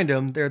behind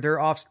them, their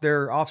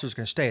officers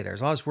going to stay there.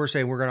 As long as we're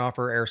saying we're going to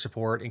offer air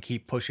support and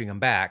keep pushing them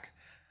back.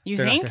 You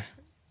think?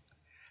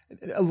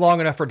 Long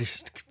enough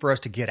for us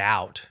to get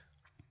out.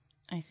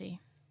 I see.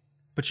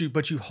 But you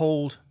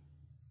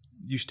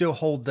still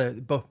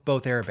hold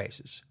both air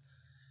bases.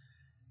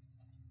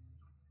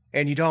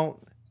 And you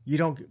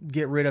don't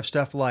get rid of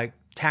stuff like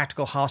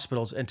tactical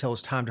hospitals until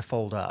it's time to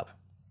fold up.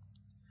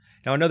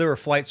 Now I know there were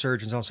flight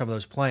surgeons on some of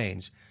those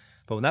planes,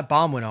 but when that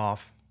bomb went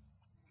off,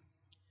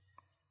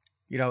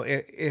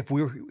 if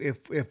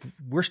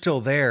we're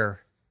still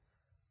there,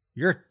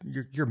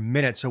 you're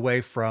minutes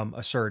away from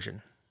a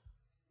surgeon.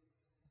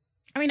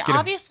 I mean,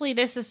 obviously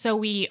this is so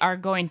we are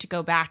going to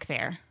go back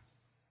there.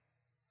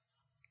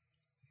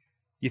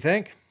 You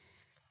think?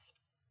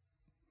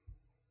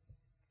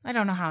 I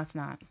don't know how it's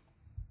not.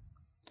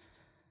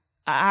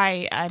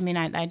 I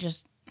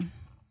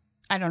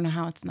don't know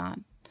how it's not.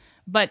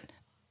 But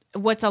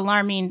what's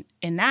alarming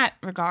in that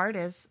regard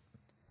is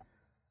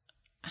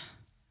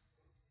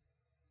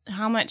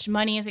how much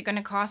money is it going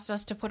to cost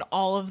us to put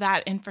all of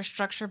that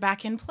infrastructure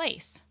back in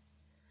place?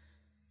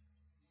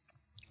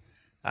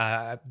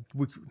 I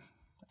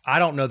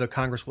don't know that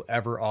Congress will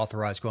ever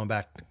authorize going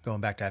back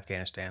to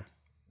Afghanistan.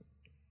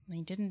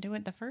 They didn't do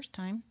it the first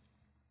time.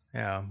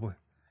 Yeah,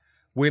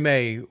 we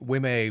may,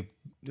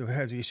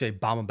 as you say,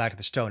 bomb them back to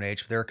the Stone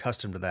Age. They're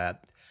accustomed to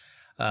that.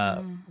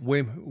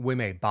 We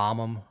may bomb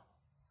them.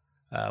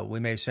 We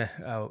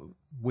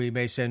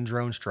may send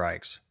drone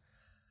strikes.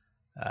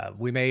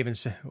 We may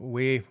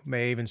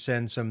even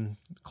send some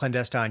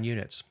clandestine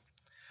units.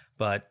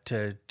 But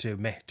to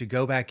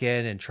go back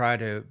in and try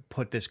to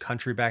put this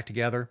country back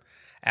together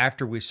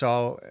after we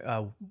saw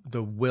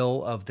the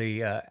will of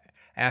the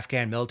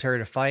Afghan military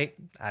to fight,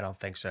 I don't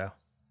think so.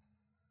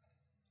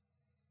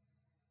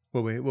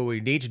 What we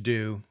need to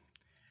do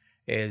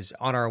is,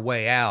 on our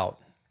way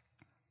out,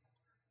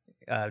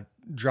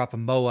 drop a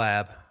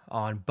MOAB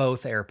on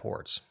both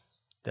airports,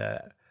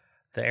 the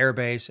air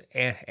base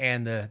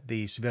and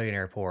the civilian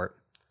airport,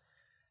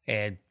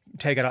 and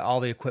take out all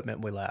the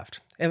equipment we left.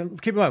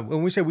 And keep in mind,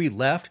 when we say we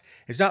left,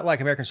 it's not like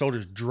American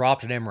soldiers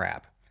dropped an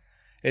MRAP.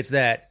 It's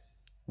that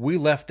we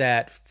left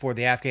that for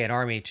the Afghan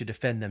army to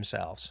defend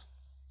themselves.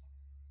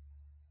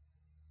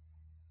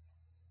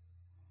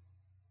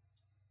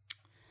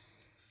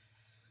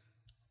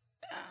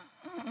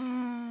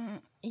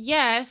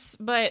 Yes,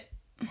 but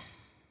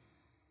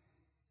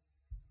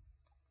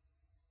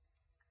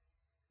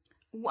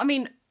I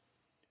mean,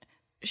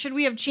 should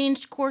we have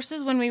changed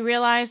courses when we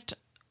realized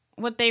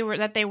that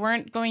they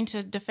weren't going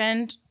to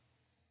defend?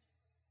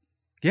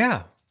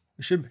 Yeah,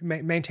 we should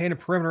maintain a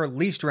perimeter at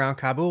least around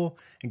Kabul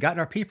and gotten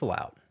our people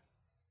out.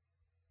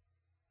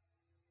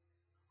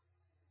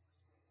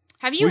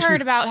 Have you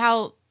heard about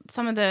how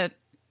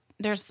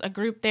there's a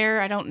group there,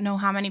 I don't know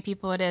how many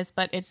people it is,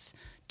 but it's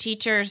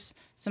teachers,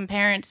 some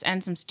parents,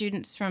 and some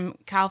students from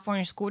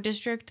California School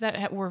District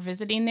that were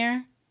visiting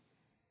there?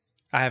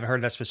 I haven't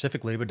heard that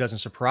specifically, but it doesn't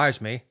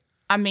surprise me.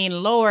 I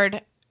mean,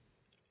 Lord,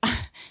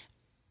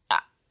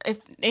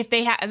 if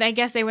they I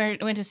guess they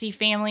went to see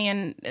family,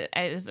 and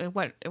is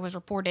what it was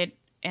reported.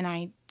 And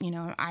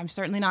I'm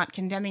certainly not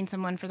condemning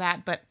someone for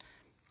that, but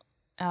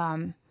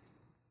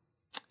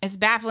it's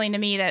baffling to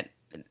me that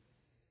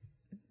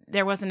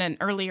there wasn't an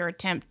earlier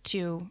attempt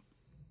to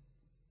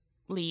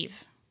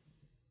leave.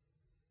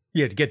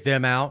 Yeah, to get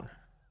them out.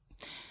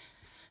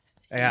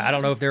 Yeah, I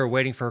don't know if they were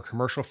waiting for a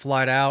commercial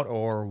flight out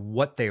or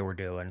what they were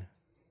doing.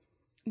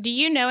 Do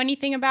you know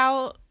anything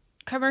about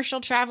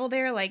commercial travel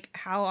there? Like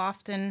how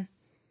often?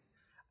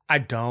 I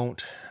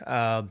don't.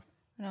 I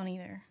don't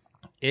either.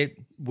 It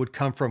would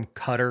come from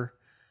Qatar.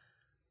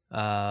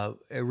 I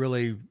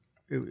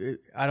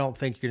don't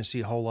think you're going to see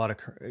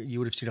you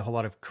would have seen a whole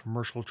lot of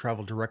commercial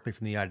travel directly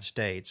from the United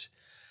States.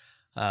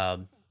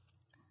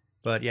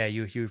 But yeah,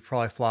 you would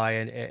probably fly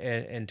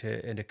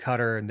into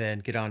Qatar and then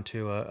get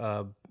onto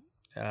a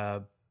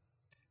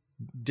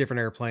different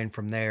airplane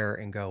from there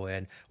and go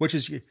in, which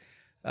is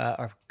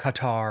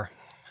Qatar,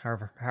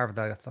 however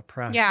the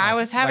pronounce. Yeah, I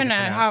was having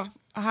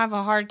have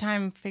a hard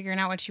time figuring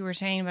out what you were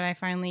saying, but I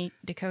finally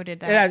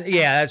decoded that.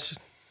 Yeah, that's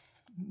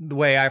the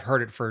way I've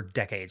heard it for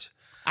decades.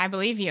 I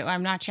believe you.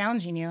 I'm not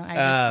challenging you. I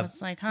just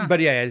was like, huh.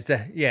 But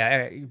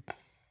yeah,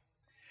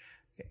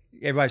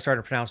 everybody's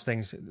starting to pronounce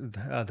things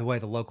the way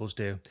the locals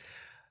do.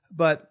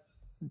 But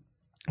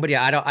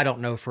yeah, I don't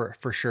know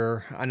for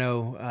sure. I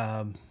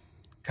know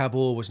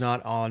Kabul was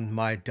not on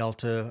my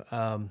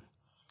Delta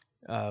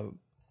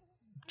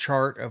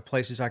chart of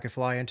places I could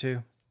fly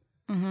into.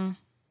 Mm-hmm.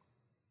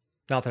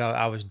 Not that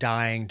I was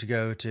dying to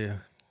go to,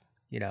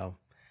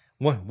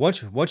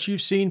 once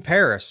you've seen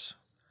Paris,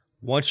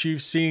 once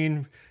you've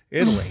seen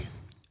Italy,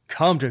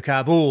 come to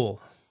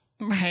Kabul.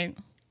 Right.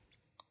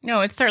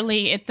 No, it's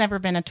never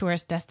been a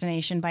tourist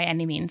destination by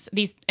any means.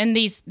 These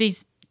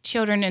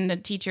children and the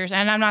teachers,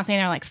 and I'm not saying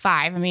they're like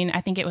 5. I mean,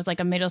 I think it was like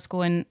a middle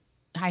school and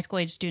high school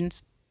age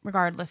students,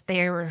 regardless.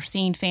 They were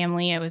seeing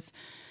family. I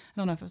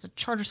don't know if it was a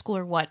charter school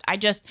or what. I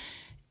just,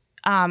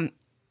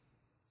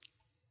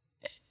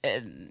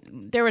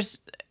 there was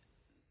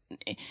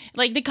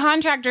like the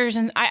contractors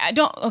and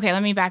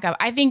let me back up.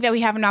 I think that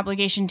we have an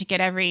obligation to get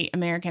every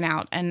American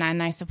out and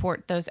I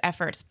support those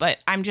efforts, but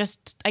I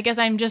guess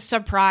I'm just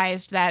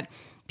surprised that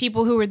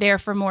people who were there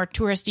for more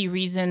touristy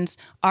reasons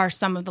are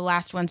some of the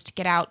last ones to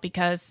get out,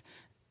 because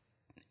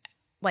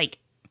like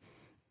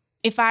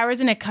if I was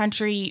in a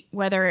country,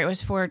 whether it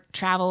was for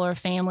travel or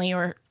family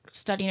or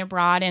studying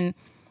abroad, and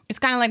it's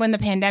kind of like when the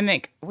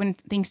pandemic, when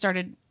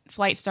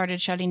flights started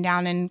shutting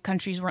down and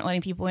countries weren't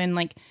letting people in,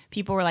 like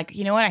people were like,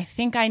 you know what, I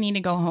think I need to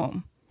go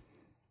home.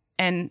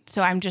 And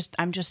so I'm just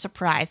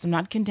surprised. I'm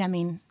not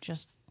condemning,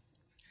 just.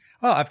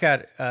 Well, I've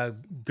got a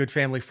good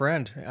family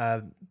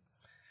friend.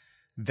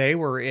 They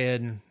were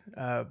in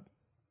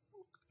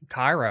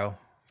Cairo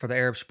for the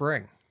Arab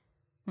Spring.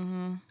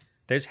 Mm-hmm.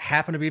 They just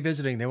happened to be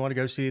visiting. They want to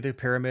go see the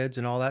pyramids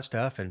and all that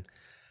stuff. And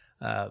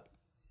the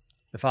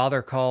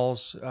father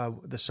calls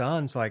the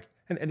sons, like,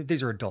 and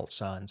these are adult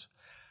sons.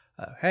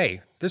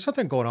 Hey, there's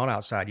something going on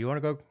outside. You want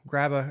to go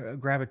grab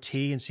a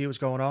tea and see what's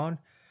going on?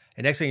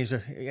 And next thing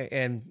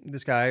and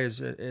this guy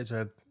is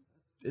a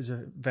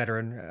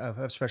veteran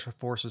of special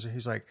forces. And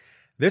he's like,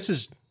 this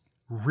is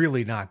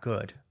really not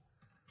good.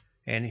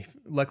 And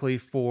luckily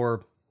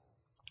for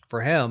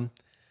him,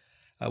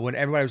 when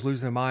everybody was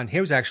losing their mind, he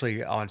was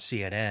actually on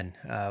CNN,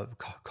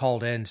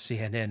 called in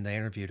CNN. They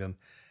interviewed him.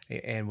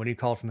 And when he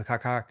called from the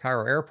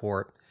Cairo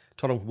airport,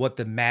 told him what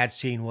the mad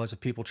scene was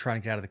of people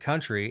trying to get out of the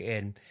country.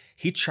 And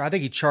I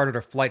think he chartered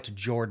a flight to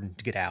Jordan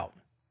to get out.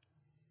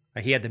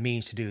 Like he had the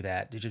means to do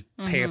that, to just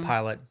pay a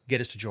pilot,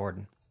 get us to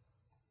Jordan.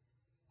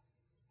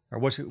 Or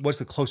what's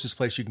the closest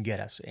place you can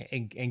get us,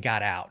 and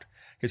got out.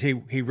 Because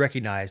he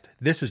recognized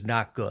this is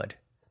not good.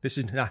 This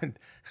is not.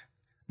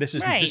 This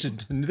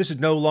is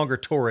no longer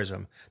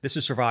tourism. This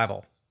is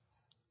survival.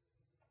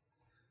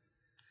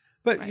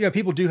 But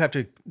people do have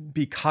to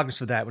be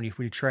cognizant of that when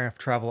you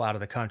travel out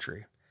of the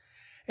country.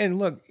 And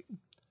look,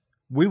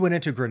 we went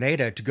into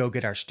Grenada to go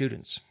get our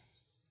students.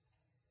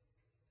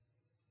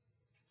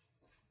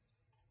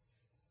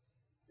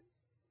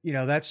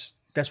 That's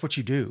what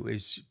you do.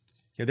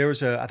 There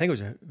was I think it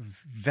was a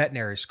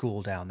veterinary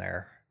school down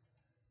there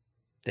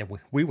that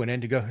we went in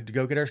to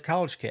go get our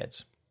college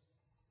kids.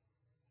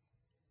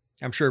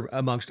 I'm sure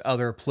amongst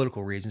other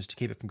political reasons to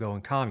keep it from going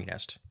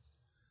communist.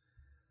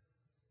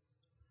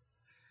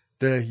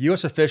 The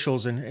U.S.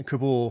 officials in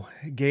Kabul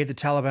gave the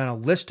Taliban a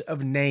list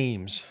of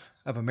names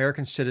of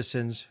American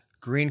citizens,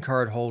 green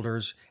card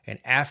holders, and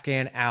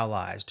Afghan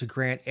allies to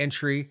grant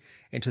entry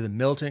into the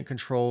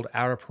militant-controlled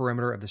outer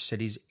perimeter of the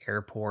city's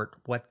airport.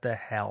 What the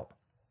hell?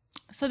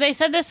 So they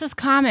said this is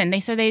common. They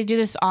said they do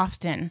this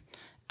often.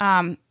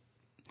 And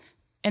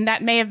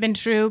that may have been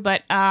true,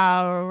 but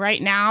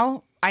right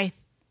now,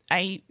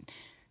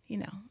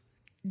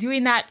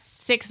 doing that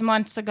 6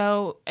 months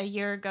ago, a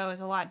year ago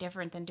is a lot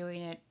different than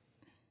doing it,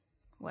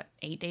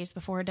 8 days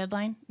before a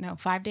deadline? No,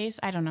 5 days?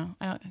 I don't know.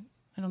 I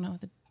don't know.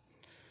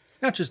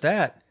 Not just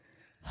that.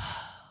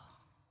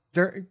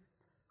 I'm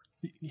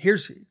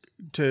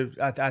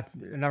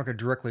not going to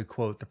directly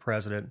quote the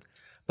president,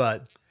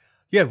 but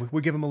yeah,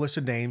 we give them a list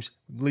of names.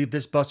 Leave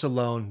this bus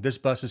alone. This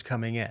bus is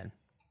coming in.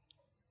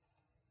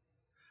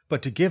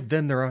 But to give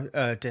them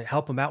to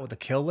help them out with the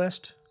kill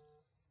list,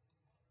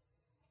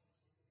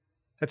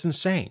 that's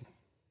insane.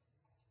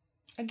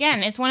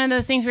 Again, it's one of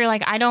those things where you're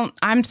like,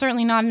 I'm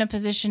certainly not in a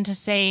position to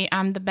say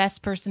I'm the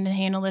best person to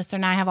handle this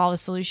and I have all the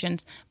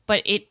solutions,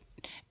 but it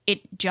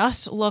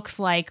just looks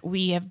like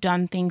we have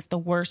done things the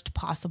worst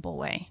possible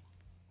way.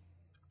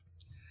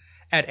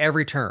 At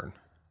every turn.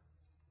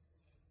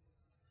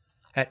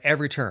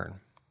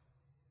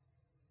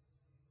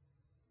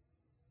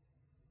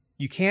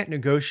 You can't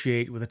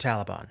negotiate with the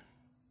Taliban.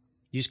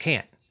 You just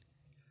can't.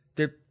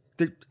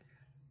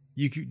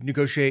 You can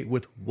negotiate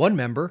with one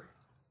member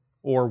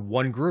or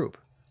one group,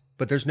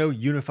 but there's no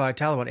unified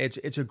Taliban.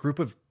 It's a group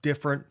of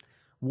different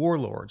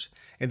warlords.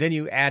 And then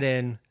you add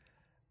in,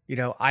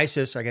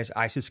 ISIS, I guess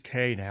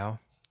ISIS-K now.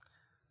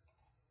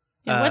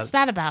 Yeah, what's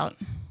that about?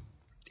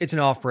 It's an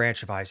off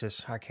branch of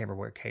ISIS. I can't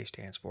remember what K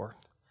stands for.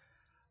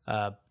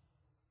 But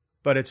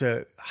it's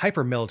a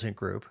hyper militant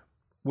group.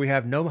 We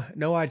have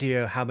no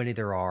idea how many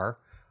there are,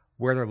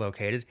 where they're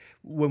located.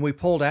 When we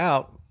pulled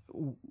out,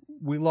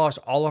 we lost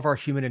all of our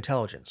human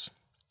intelligence.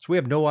 So we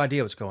have no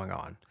idea what's going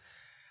on.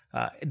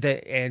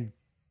 And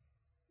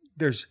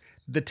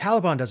the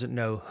Taliban doesn't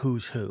know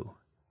who's who,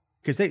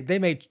 because they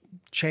may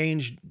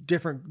change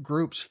different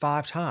groups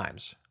 5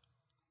 times.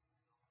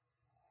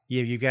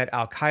 You've got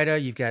Al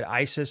Qaeda, you've got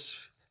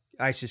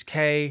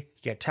ISIS-K,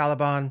 you got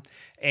Taliban,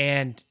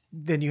 and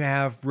then you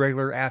have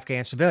regular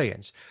Afghan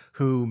civilians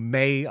who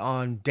may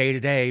on day to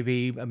day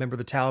be a member of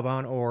the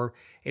Taliban or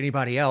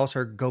anybody else,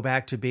 or go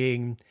back to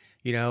being,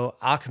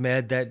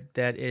 Ahmed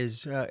that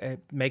is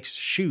makes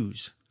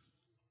shoes.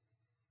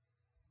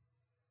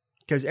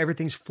 Because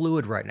everything's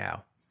fluid right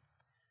now,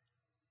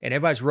 and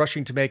everybody's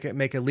rushing to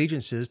make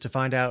allegiances to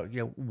find out,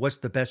 what's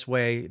the best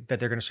way that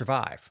they're going to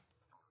survive.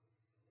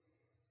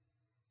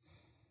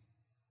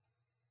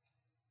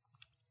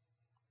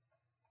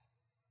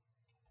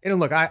 And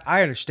look,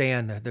 I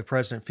understand that the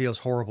president feels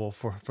horrible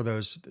for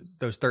those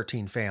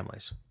 13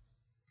 families,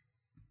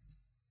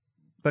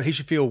 but he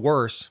should feel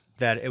worse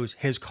that it was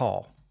his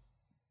call,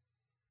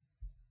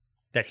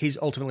 that he's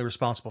ultimately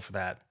responsible for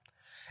that.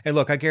 And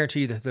look, I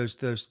guarantee you that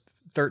those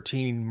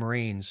 13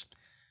 Marines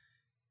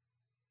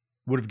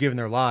would have given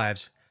their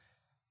lives,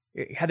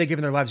 had they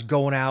given their lives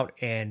going out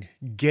and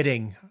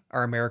getting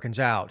our Americans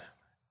out.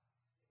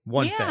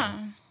 One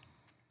thing.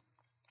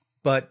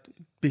 But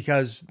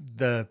because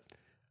the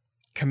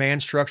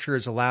command structure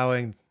is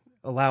allowing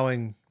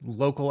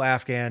local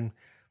Afghan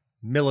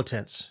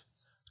militants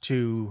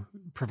to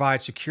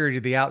provide security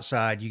to the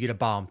outside, you get a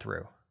bomb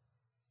through.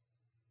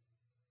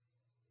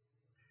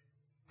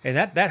 And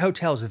that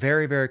hotel is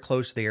very, very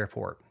close to the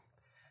airport.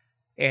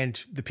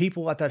 And the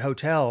people at that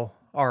hotel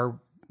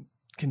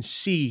can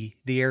see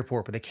the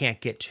airport, but they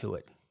can't get to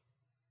it.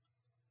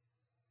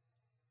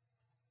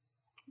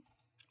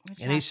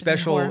 And these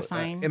special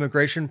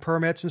immigration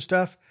permits and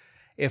stuff,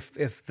 if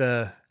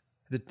the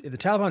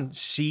Taliban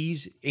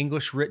sees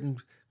English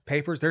written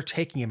papers, they're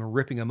taking them and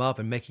ripping them up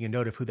and making a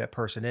note of who that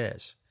person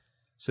is,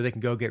 so they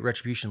can go get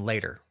retribution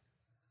later.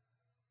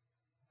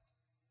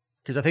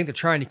 Because I think they're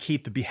trying to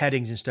keep the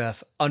beheadings and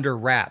stuff under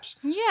wraps.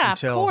 Yeah,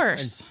 of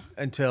course.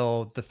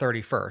 Until the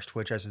 31st,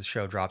 which, as the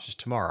show drops, is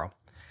tomorrow.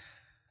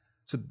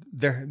 So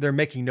they're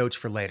making notes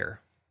for later.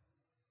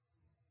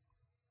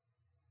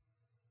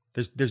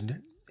 There's no,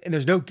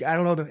 I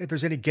don't know if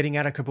there's any getting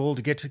out of Kabul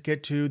to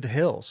get to the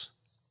hills.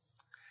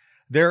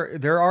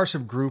 There are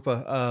some group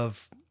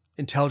of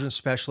intelligence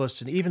specialists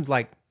and even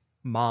like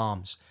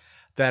moms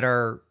that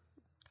are,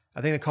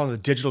 I think they call them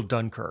the digital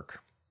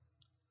Dunkirk,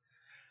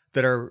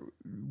 that are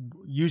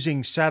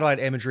using satellite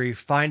imagery,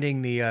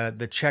 finding the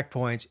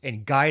checkpoints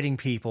and guiding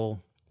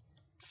people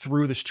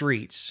through the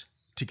streets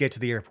to get to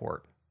the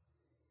airport.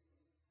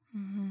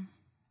 Mm-hmm.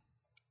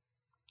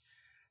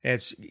 And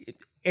it's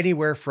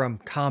anywhere from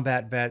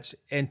combat vets,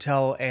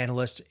 intel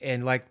analysts,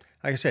 and like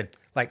I said,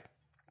 like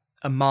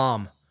a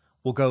mom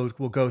will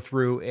go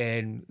through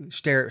and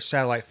stare at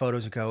satellite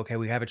photos and go, okay,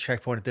 we have a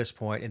checkpoint at this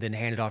point, and then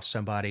hand it off to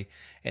somebody,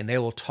 and they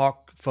will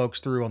talk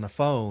folks through on the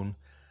phone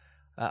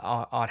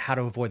on how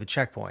to avoid the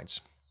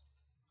checkpoints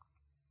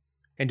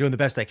and doing the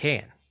best they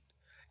can,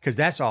 because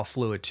that's all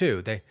fluid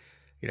too. They,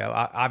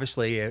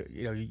 obviously,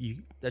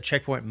 a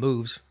checkpoint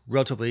moves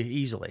relatively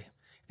easily.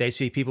 They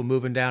see people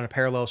moving down a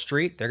parallel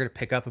street, they're going to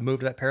pick up and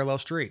move to that parallel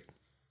street.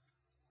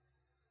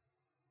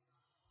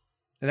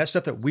 And that's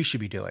stuff that we should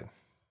be doing.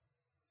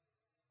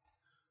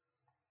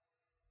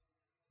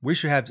 We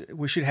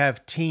should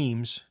have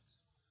teams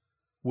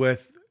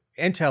with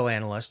intel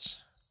analysts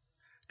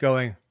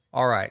going,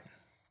 all right,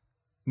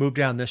 move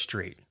down this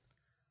street.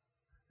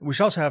 We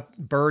should also have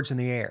birds in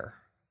the air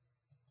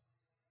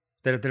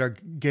that are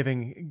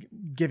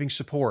giving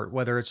support,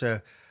 whether it's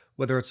an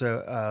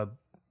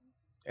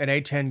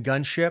A-10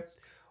 gunship,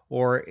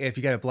 or if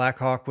you got a Black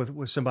Hawk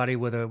with somebody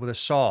with a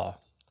saw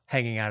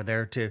hanging out of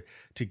there to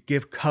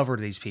give cover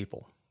to these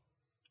people.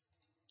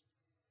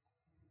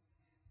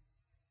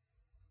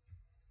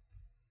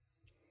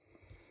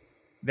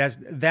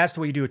 That's the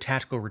way you do a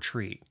tactical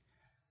retreat.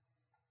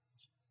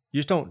 You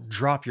just don't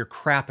drop your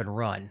crap and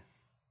run.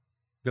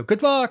 Go,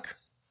 good luck.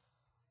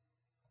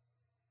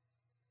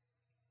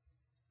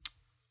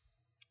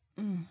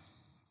 I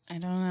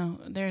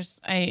don't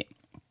know.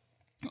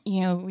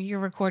 You're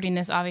recording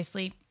this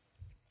obviously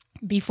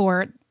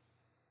before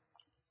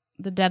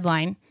the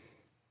deadline,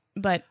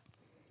 but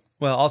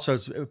also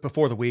it's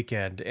before the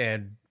weekend,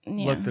 and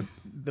look,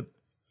 the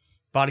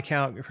body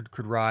count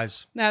could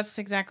rise. That's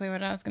exactly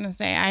what I was going to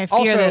say. I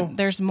fear that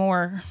there's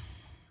more.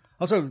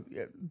 Also,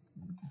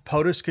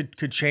 POTUS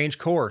could change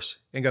course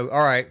and go,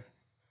 all right,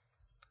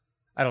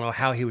 I don't know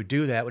how he would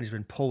do that when he's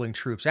been pulling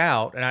troops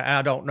out, and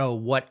I don't know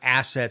what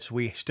assets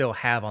we still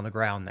have on the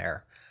ground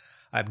there.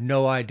 I have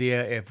no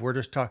idea if we're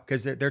just talking,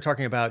 because they're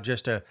talking about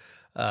just a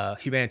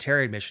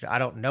humanitarian mission. I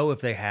don't know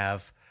if they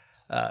have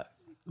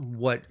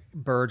what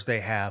birds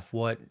they have,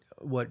 what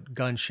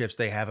gunships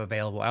they have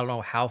available. I don't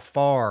know how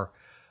far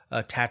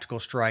a tactical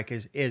strike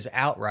is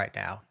out right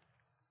now.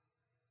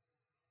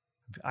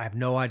 I have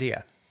no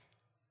idea.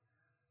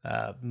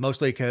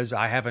 Mostly because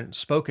I haven't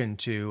spoken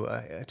to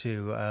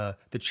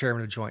the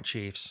chairman of the Joint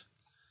Chiefs,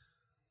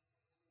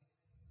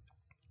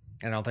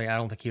 and I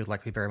don't think he would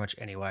like me very much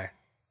anyway.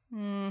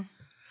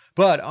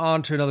 But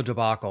on to another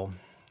debacle.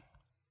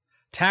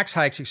 Tax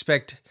hikes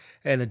expect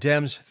and the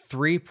Dems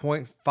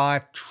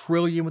 $3.5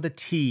 trillion with a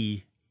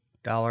T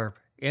dollar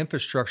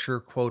infrastructure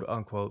quote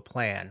unquote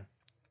plan.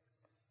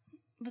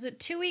 Was it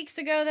 2 weeks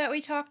ago that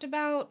we talked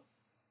about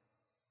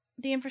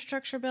the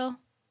infrastructure bill?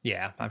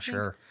 Yeah, I'm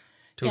sure.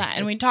 Yeah,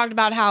 and we talked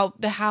about how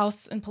the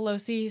House and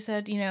Pelosi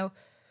said,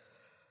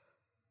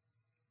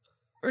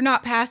 we're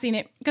not passing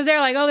it because they're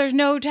like, oh, there's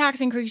no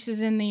tax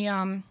increases in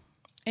the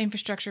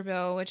infrastructure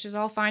bill, which is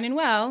all fine and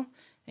well,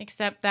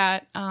 except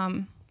that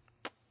the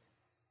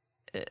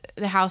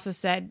House has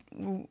said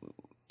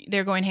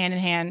they're going hand in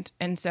hand,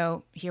 and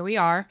so here we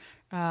are.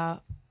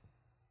 How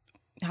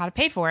to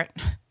pay for it?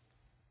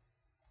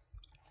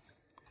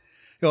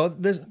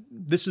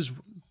 This is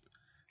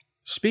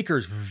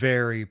Speaker's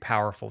very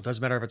powerful.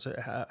 Doesn't matter if it's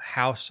a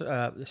house,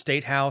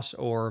 state house,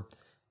 or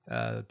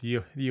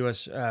the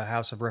U.S.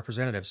 House of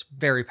Representatives.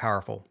 Very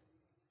powerful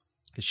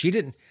because she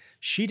didn't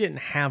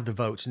have the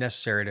votes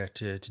necessary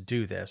to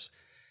do this,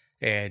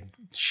 and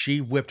she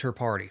whipped her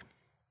party.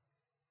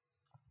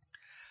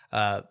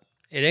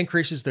 It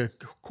increases the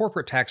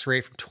corporate tax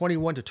rate from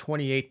 21% to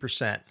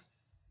 28%.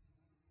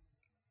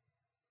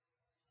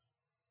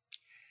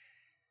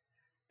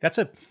 That's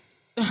a.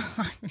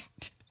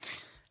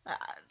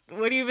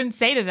 What do you even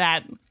say to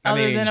that?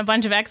 Other than a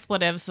bunch of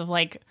expletives of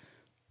like.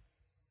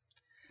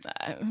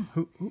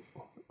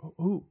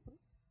 Who?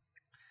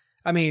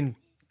 I mean.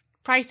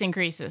 Price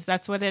increases.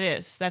 That's what it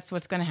is. That's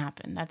what's going to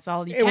happen. That's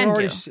all you can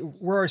do.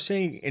 We're already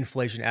seeing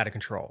inflation out of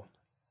control.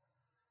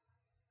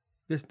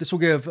 This will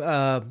give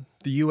the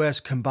U.S.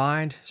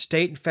 combined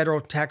state and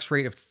federal tax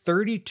rate of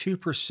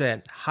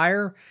 32%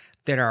 higher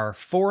than our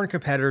foreign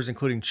competitors,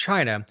 including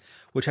China,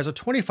 which has a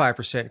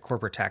 25%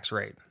 corporate tax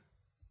rate.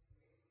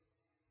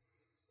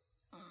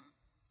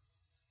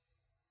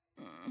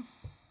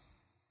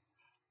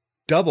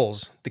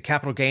 Doubles the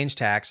capital gains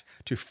tax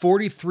to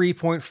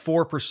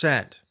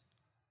 43.4%,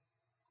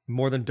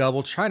 more than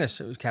double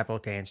China's capital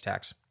gains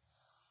tax.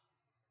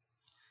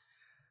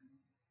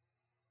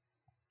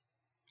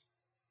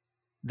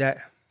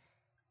 That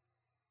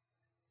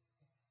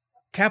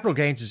capital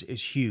gains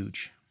is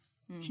huge.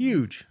 Mm-hmm.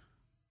 Huge.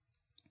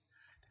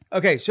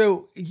 Okay,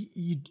 so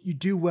you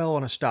do well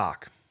on a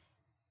stock.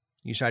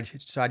 You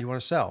decide you want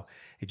to sell.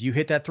 If you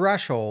hit that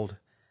threshold,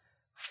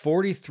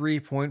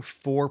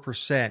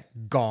 43.4%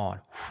 gone.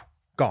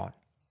 Gone.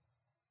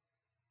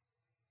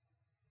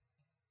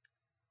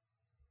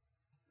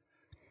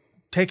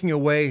 Taking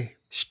away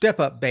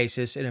step-up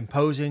basis and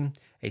imposing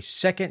a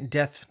second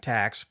death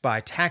tax by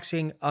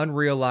taxing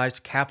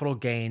unrealized capital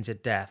gains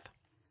at death.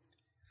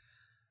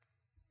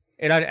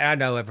 And I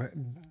know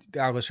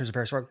our listeners are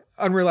very smart.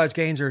 Unrealized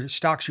gains are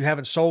stocks you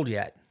haven't sold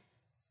yet,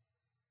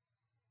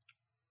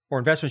 or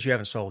investments you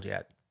haven't sold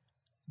yet.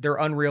 They're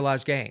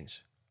unrealized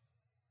gains.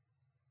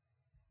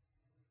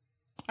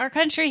 Our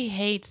country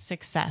hates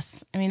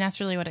success. I mean, that's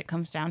really what it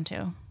comes down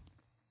to.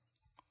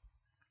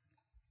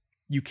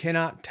 You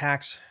cannot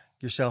tax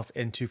yourself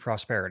into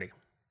prosperity.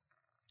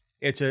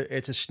 It's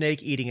a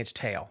snake eating its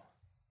tail.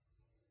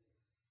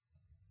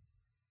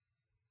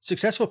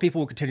 Successful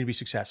people will continue to be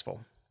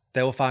successful.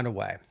 They will find a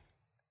way.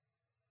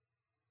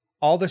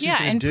 All this is going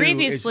to do and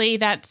previously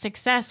that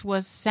success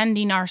was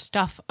sending our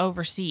stuff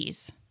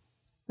overseas.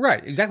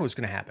 Right, exactly what's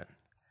going to happen.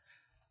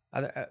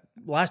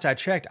 Last I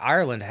checked,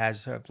 Ireland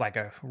has a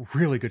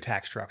really good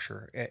tax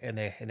structure, and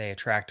they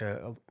attract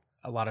a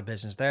lot of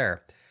business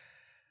there.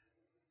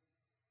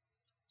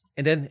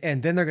 And then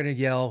they're going to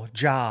yell,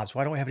 jobs.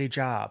 Why don't we have any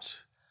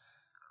jobs?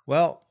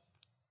 Well,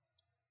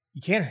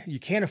 you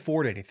can't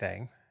afford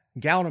anything. A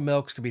gallon of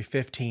milk's going to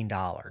be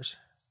 $15.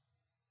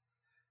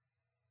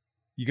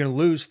 You're going to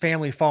lose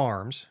family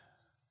farms.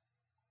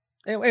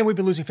 And we've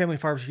been losing family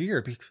farms for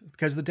years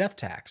because of the death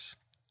tax.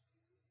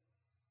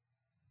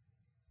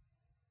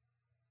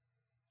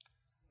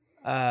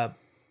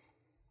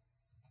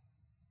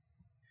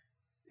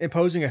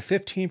 Imposing a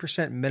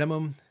 15%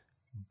 minimum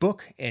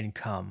book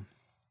income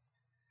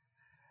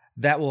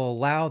that will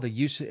allow the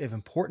use of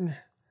important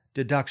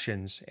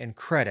deductions and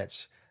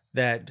credits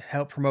that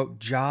help promote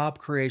job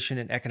creation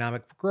and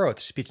economic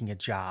growth. Speaking of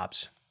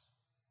jobs.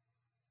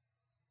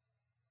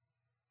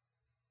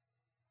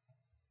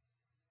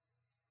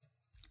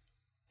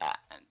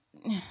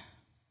 And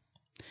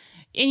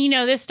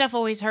this stuff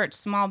always hurts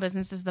small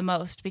businesses the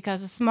most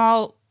because a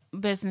small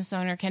business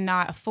owner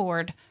cannot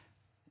afford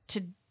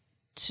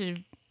to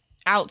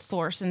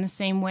outsource in the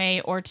same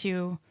way, or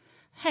to,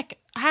 heck,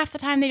 half the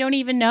time they don't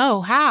even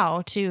know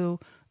how to,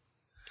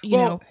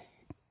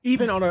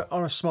 even on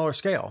a smaller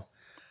scale.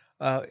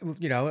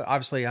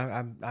 Obviously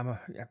I'm a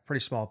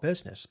pretty small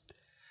business.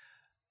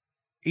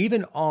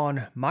 Even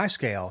on my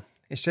scale,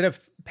 instead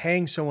of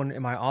paying someone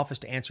in my office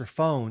to answer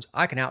phones,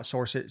 I can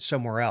outsource it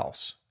somewhere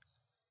else.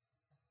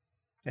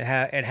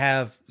 And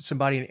have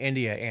somebody in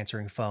India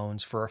answering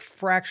phones for a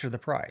fraction of the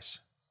price.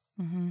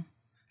 Mm-hmm.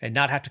 And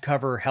not have to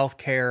cover health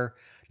care,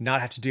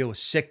 not have to deal with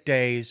sick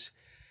days.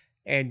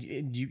 And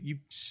you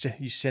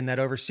send that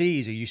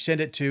overseas, or you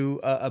send it to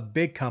a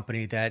big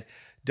company that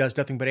does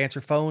nothing but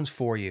answer phones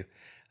for you.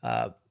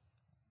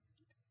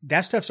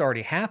 that stuff's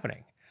already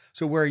happening.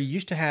 So where you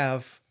used to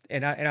have,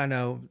 and I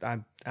know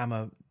I'm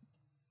a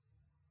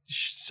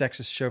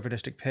sexist,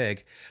 chauvinistic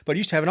pig, but you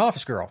used to have an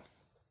office girl,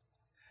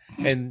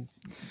 and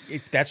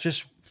that's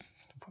just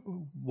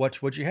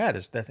what you had.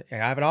 Is that I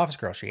have an office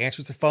girl. She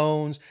answers the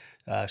phones,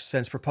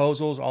 sends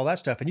proposals, all that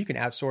stuff, and you can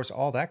outsource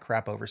all that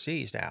crap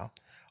overseas now,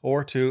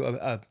 or to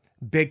a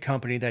big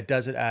company that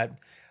does it at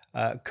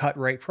cut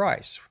rate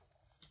price.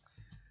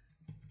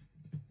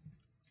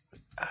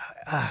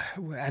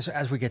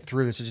 As we get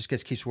through this, it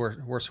just keeps worse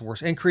and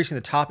worse. Increasing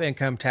the top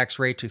income tax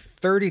rate to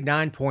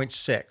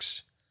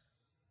 39.6.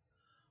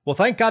 Well,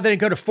 thank God they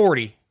didn't go to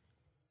 40.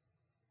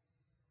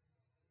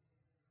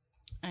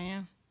 I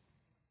am.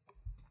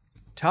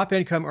 Top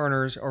income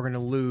earners are going to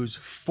lose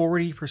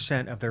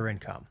 40% of their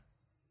income.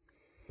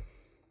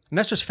 And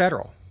that's just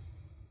federal.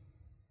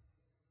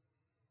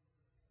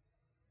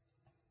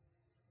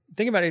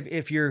 Think about it.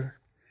 If you're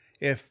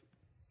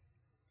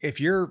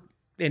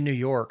in New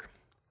York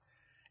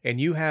and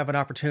you have an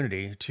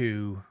opportunity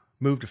to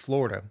move to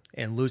Florida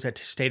and lose that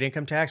state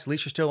income tax, at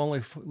least you're still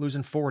only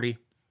losing 40.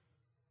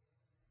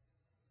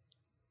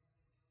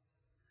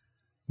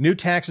 New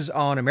taxes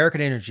on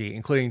American energy,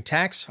 including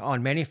tax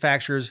on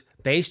manufacturers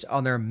based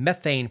on their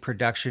methane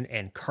production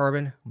and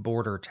carbon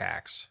border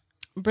tax.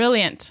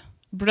 Brilliant.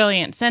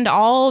 Brilliant. Send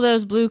all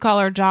those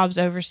blue-collar jobs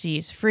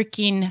overseas.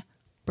 Freaking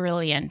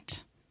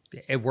brilliant.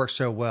 It worked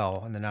so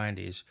well in the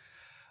 90s.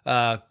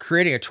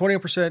 Creating a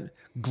 20%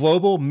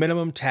 global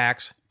minimum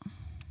tax,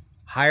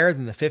 higher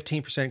than the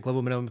 15%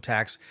 global minimum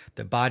tax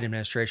the Biden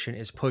administration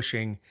is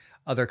pushing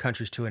other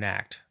countries to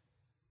enact.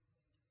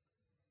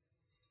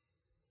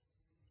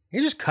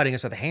 You're just cutting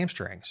us at the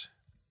hamstrings.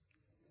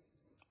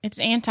 It's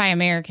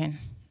anti-American.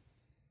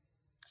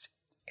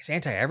 It's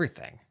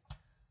anti-everything.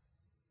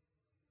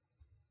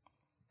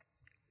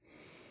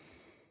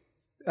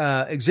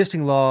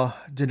 Existing law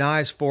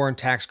denies foreign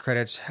tax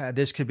credits.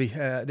 This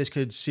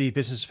could see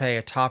businesses pay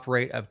a top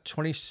rate of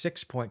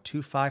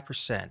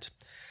 26.25%.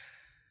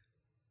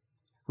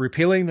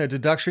 Repealing the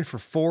deduction for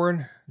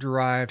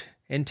foreign-derived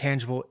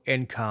intangible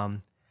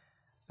income,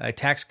 a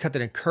tax cut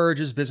that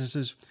encourages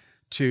businesses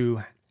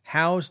to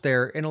house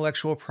their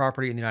intellectual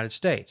property in the United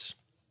States.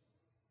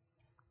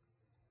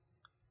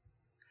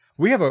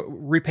 We have a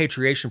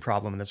repatriation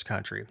problem in this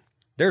country.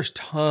 There's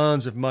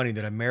tons of money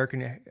that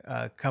American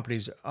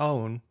companies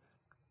own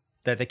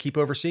that they keep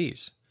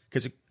overseas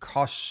because it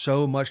costs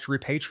so much to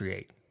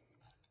repatriate.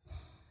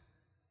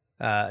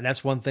 And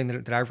that's one thing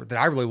that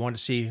I really want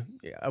to see,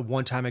 a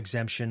one-time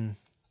exemption,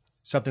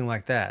 something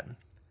like that.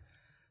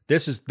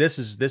 This is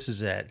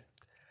it.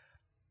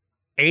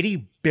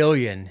 $80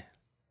 billion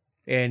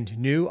in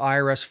new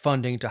IRS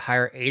funding to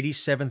hire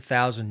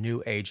 87,000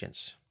 new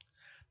agents.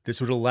 This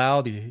would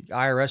allow the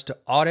IRS to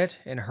audit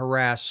and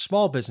harass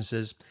small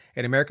businesses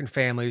and American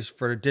families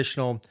for an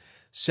additional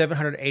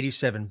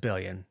 $787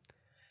 billion.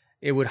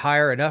 It would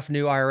hire enough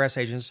new IRS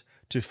agents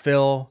to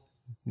fill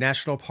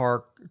National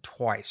Park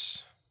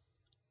twice.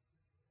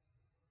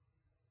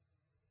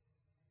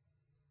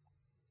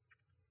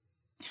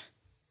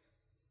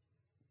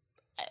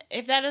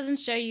 If that doesn't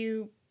show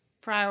you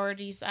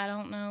priorities, I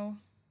don't know.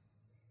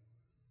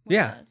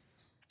 Yeah.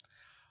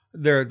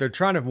 They're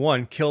trying to,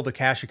 one, kill the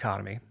cash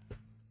economy.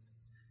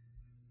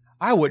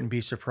 I wouldn't be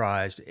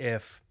surprised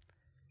if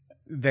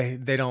they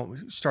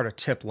don't start a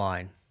tip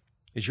line.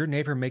 Is your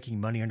neighbor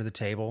making money under the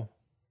table?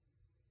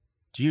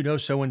 Do you know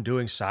someone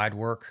doing side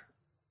work?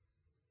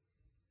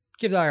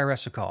 Give the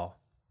IRS a call.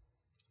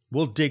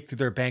 We'll dig through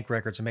their bank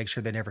records and make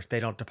sure they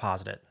don't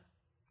deposit it.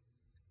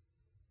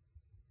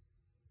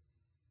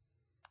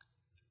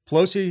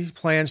 Pelosi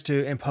plans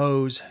to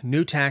impose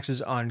new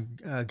taxes on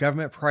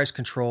government price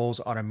controls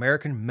on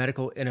American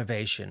medical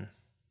innovation.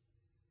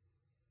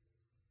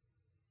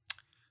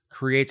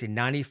 Creates a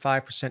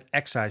 95%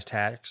 excise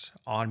tax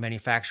on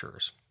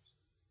manufacturers.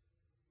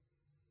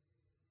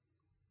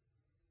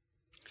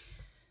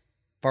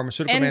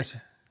 Pharmaceutical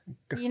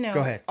go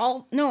ahead.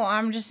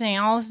 I'm just saying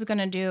all this is going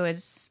to do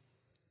is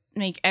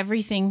make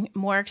everything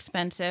more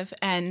expensive,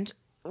 and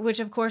which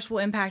of course will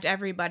impact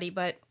everybody,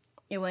 but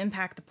it will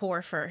impact the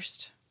poor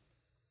first.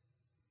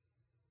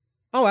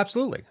 Oh,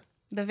 absolutely.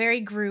 The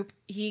very group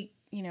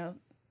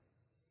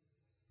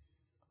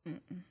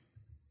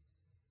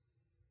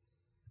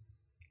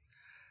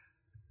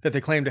that they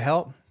claim to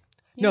help.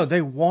 Yeah. No,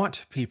 they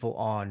want people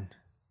on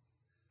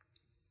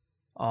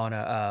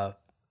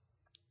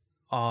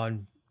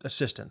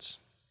assistance.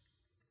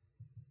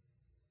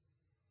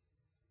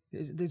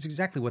 It's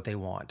exactly what they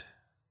want.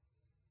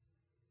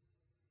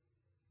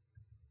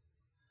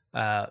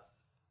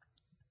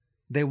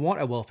 They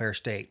want a welfare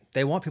state.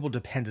 They want people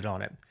dependent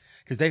on it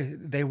because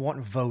they want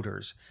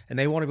voters, and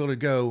they want to be able to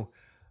go,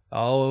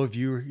 oh, if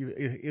you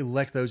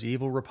elect those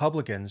evil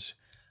Republicans,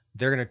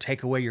 they're going to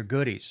take away your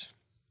goodies.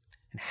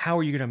 And how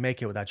are you going to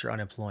make it without your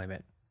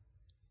unemployment?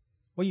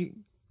 Well,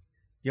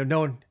 no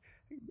one,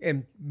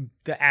 and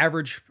the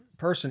average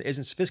person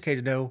isn't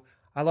sophisticated to know,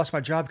 I lost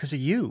my job because of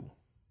you.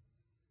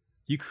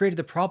 You created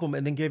the problem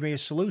and then gave me a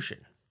solution.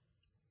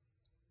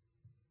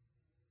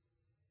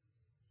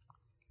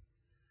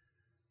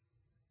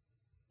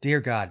 Dear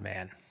God,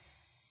 man.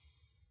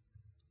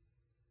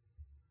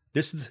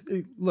 This is,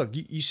 look,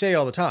 you say it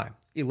all the time.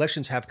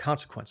 Elections have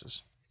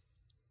consequences.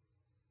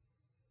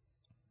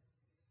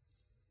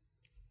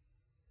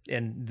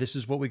 And this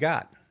is what we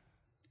got.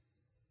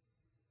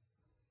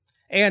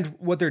 And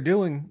what they're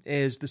doing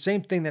is the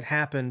same thing that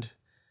happened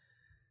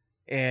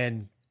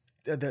in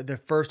the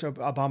first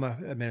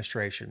Obama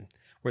administration,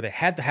 where they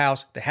had the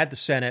House, they had the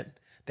Senate,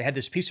 they had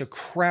this piece of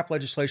crap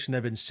legislation that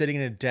had been sitting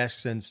in a desk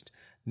since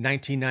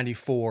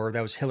 1994,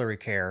 that was Hillary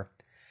Care,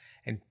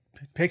 and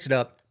picked it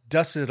up,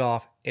 dusted it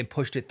off, and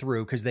pushed it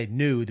through because they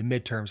knew the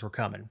midterms were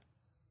coming.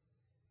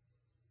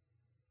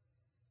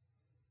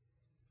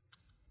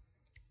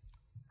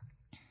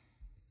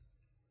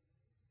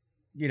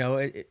 You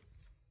know,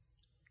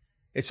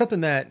 it's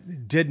something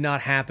that did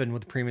not happen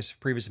with the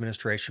previous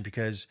administration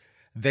because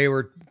they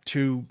were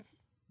too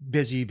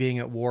busy being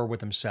at war with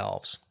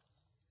themselves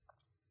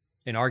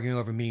and arguing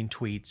over mean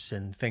tweets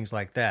and things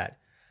like that.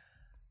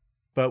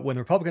 But when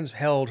the Republicans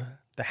held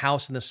the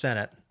House and the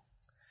Senate,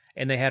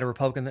 and they had a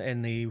Republican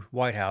in the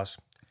White House,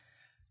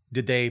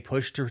 did they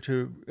push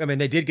to I mean,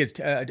 they did get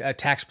a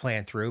tax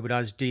plan through, but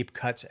not as deep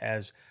cuts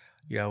as,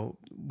 you know,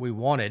 we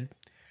wanted,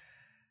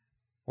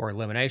 or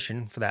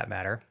elimination for that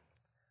matter.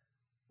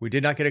 We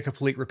did not get a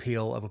complete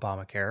repeal of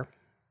Obamacare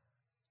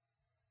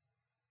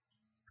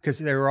because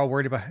they were all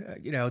worried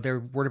about, you know, they're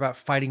worried about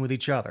fighting with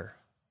each other.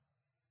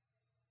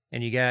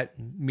 And you got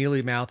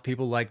mealy-mouthed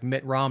people like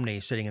Mitt Romney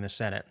sitting in the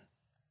Senate.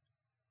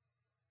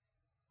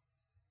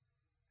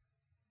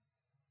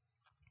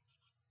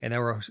 And they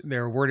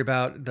were worried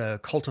about the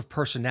cult of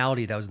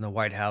personality that was in the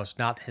White House,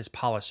 not his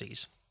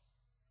policies.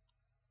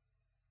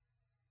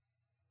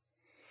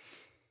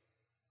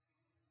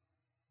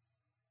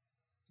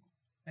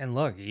 And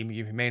look,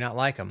 you may not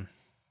like him,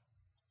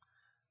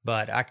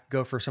 but I could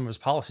go for some of his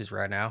policies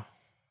right now.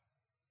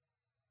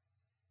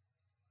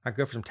 I could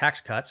go for some tax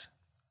cuts.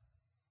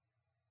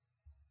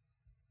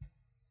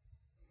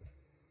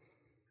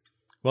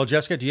 Well,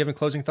 Jessica, do you have any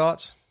closing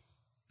thoughts?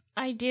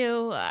 I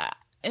do.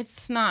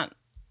 It's not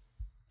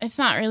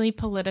really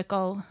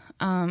political.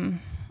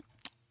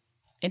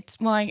 It's,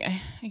 well,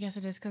 I guess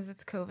it is because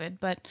it's COVID,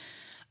 but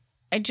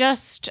I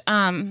just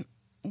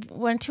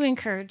want to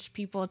encourage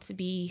people to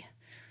be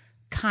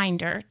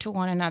kinder to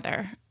one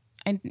another.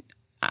 And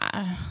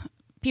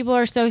people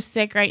are so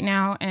sick right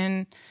now,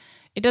 and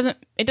it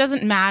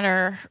doesn't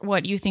matter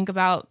what you think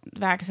about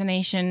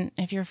vaccination,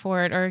 if you're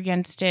for it or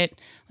against it.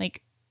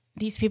 Like,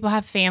 these people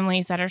have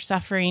families that are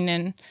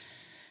suffering,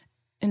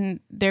 and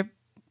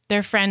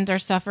their friends are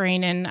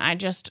suffering. And I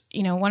just,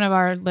 you know, one of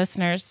our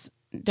listeners,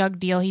 Doug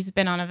Deal, he's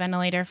been on a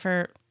ventilator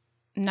for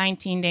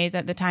 19 days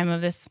at the time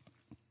of this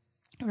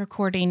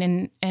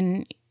recording,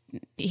 and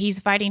he's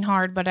fighting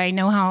hard, but I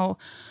know how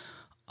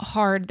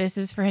hard this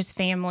is for his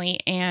family.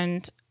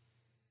 And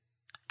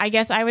I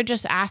guess I would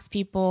just ask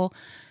people,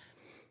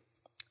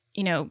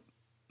 you know,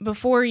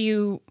 before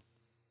you,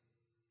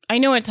 I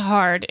know it's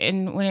hard,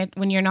 and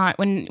when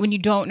you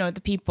don't know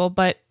the people,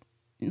 but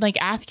like,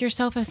 ask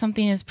yourself if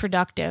something is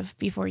productive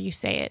before you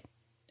say it,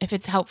 if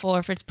it's helpful or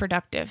if it's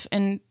productive.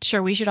 And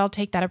sure, we should all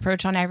take that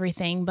approach on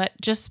everything, but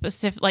just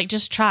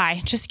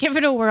just give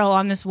it a whirl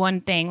on this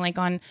one thing, like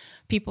on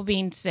people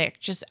being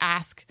sick. Just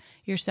ask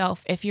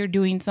yourself if you're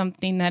doing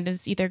something that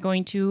is either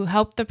going to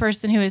help the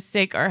person who is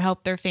sick or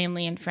help their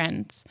family and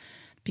friends,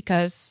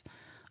 because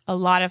a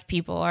lot of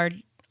people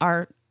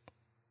are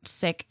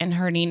sick and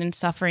hurting and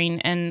suffering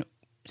and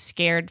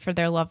scared for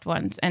their loved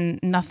ones, and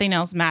nothing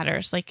else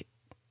matters. Like,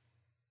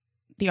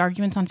 the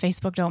arguments on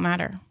Facebook don't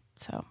matter.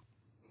 So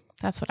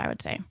that's what I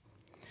would say.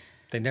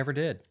 They never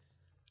did.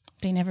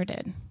 They never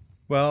did.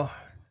 Well,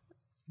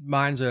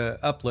 mine's a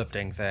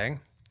uplifting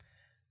thing.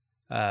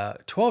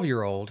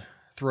 12-year-old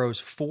throws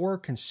 4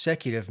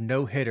 consecutive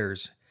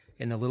no-hitters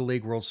in the Little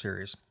League World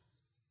Series.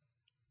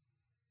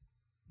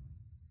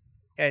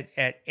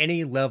 At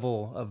any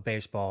level of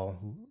baseball,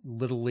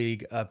 Little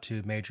League up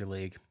to Major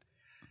League,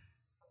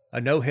 a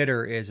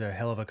no-hitter is a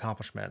hell of an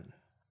accomplishment.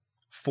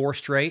 4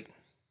 straight,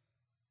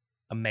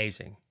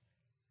 amazing.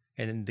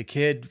 And the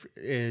kid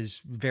is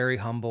very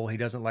humble. He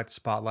doesn't like the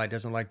spotlight,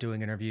 doesn't like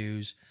doing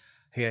interviews.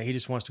 He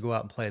just wants to go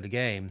out and play the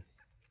game.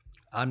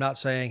 I'm not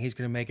saying he's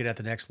going to make it at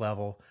the next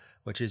level,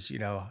 which is, you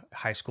know,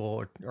 high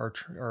school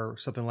or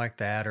something like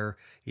that, or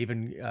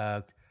even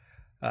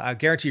I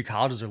guarantee you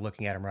colleges are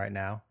looking at him right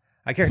now.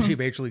 I guarantee you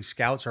Major League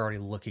Scouts are already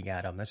looking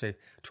at him. They say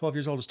 12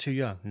 years old is too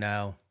young.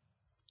 No,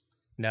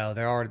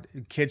 there are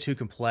kids who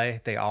can play.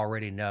 They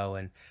already know.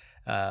 And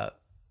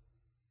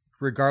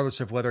regardless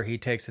of whether he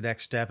takes the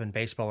next step in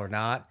baseball or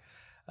not,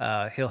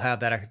 he'll have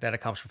that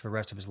accomplishment for the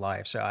rest of his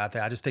life. So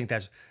I just think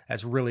that's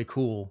really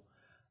cool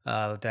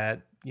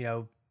that, you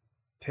know,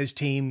 his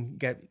team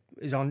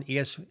is on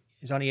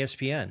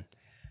ESPN.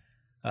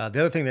 The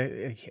other thing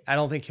that I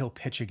don't think he'll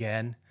pitch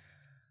again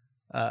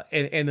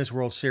in this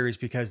World Series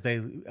because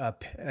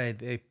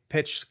they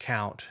pitch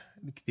count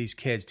these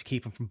kids to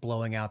keep them from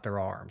blowing out their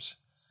arms,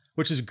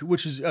 which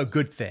is a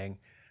good thing.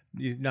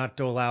 Not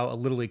to allow a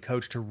Little League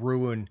coach to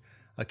ruin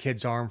a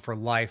kid's arm for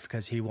life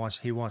because he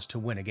wants to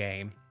win a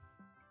game.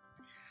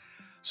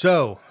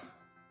 So,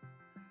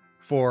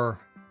 for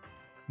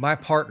my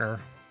partner,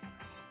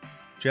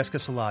 Jessica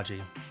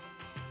Szilagyi,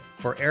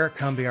 for Eric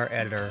Cumby, our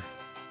editor,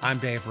 I'm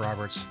Dave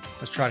Roberts.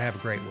 Let's try to have a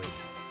great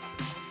week.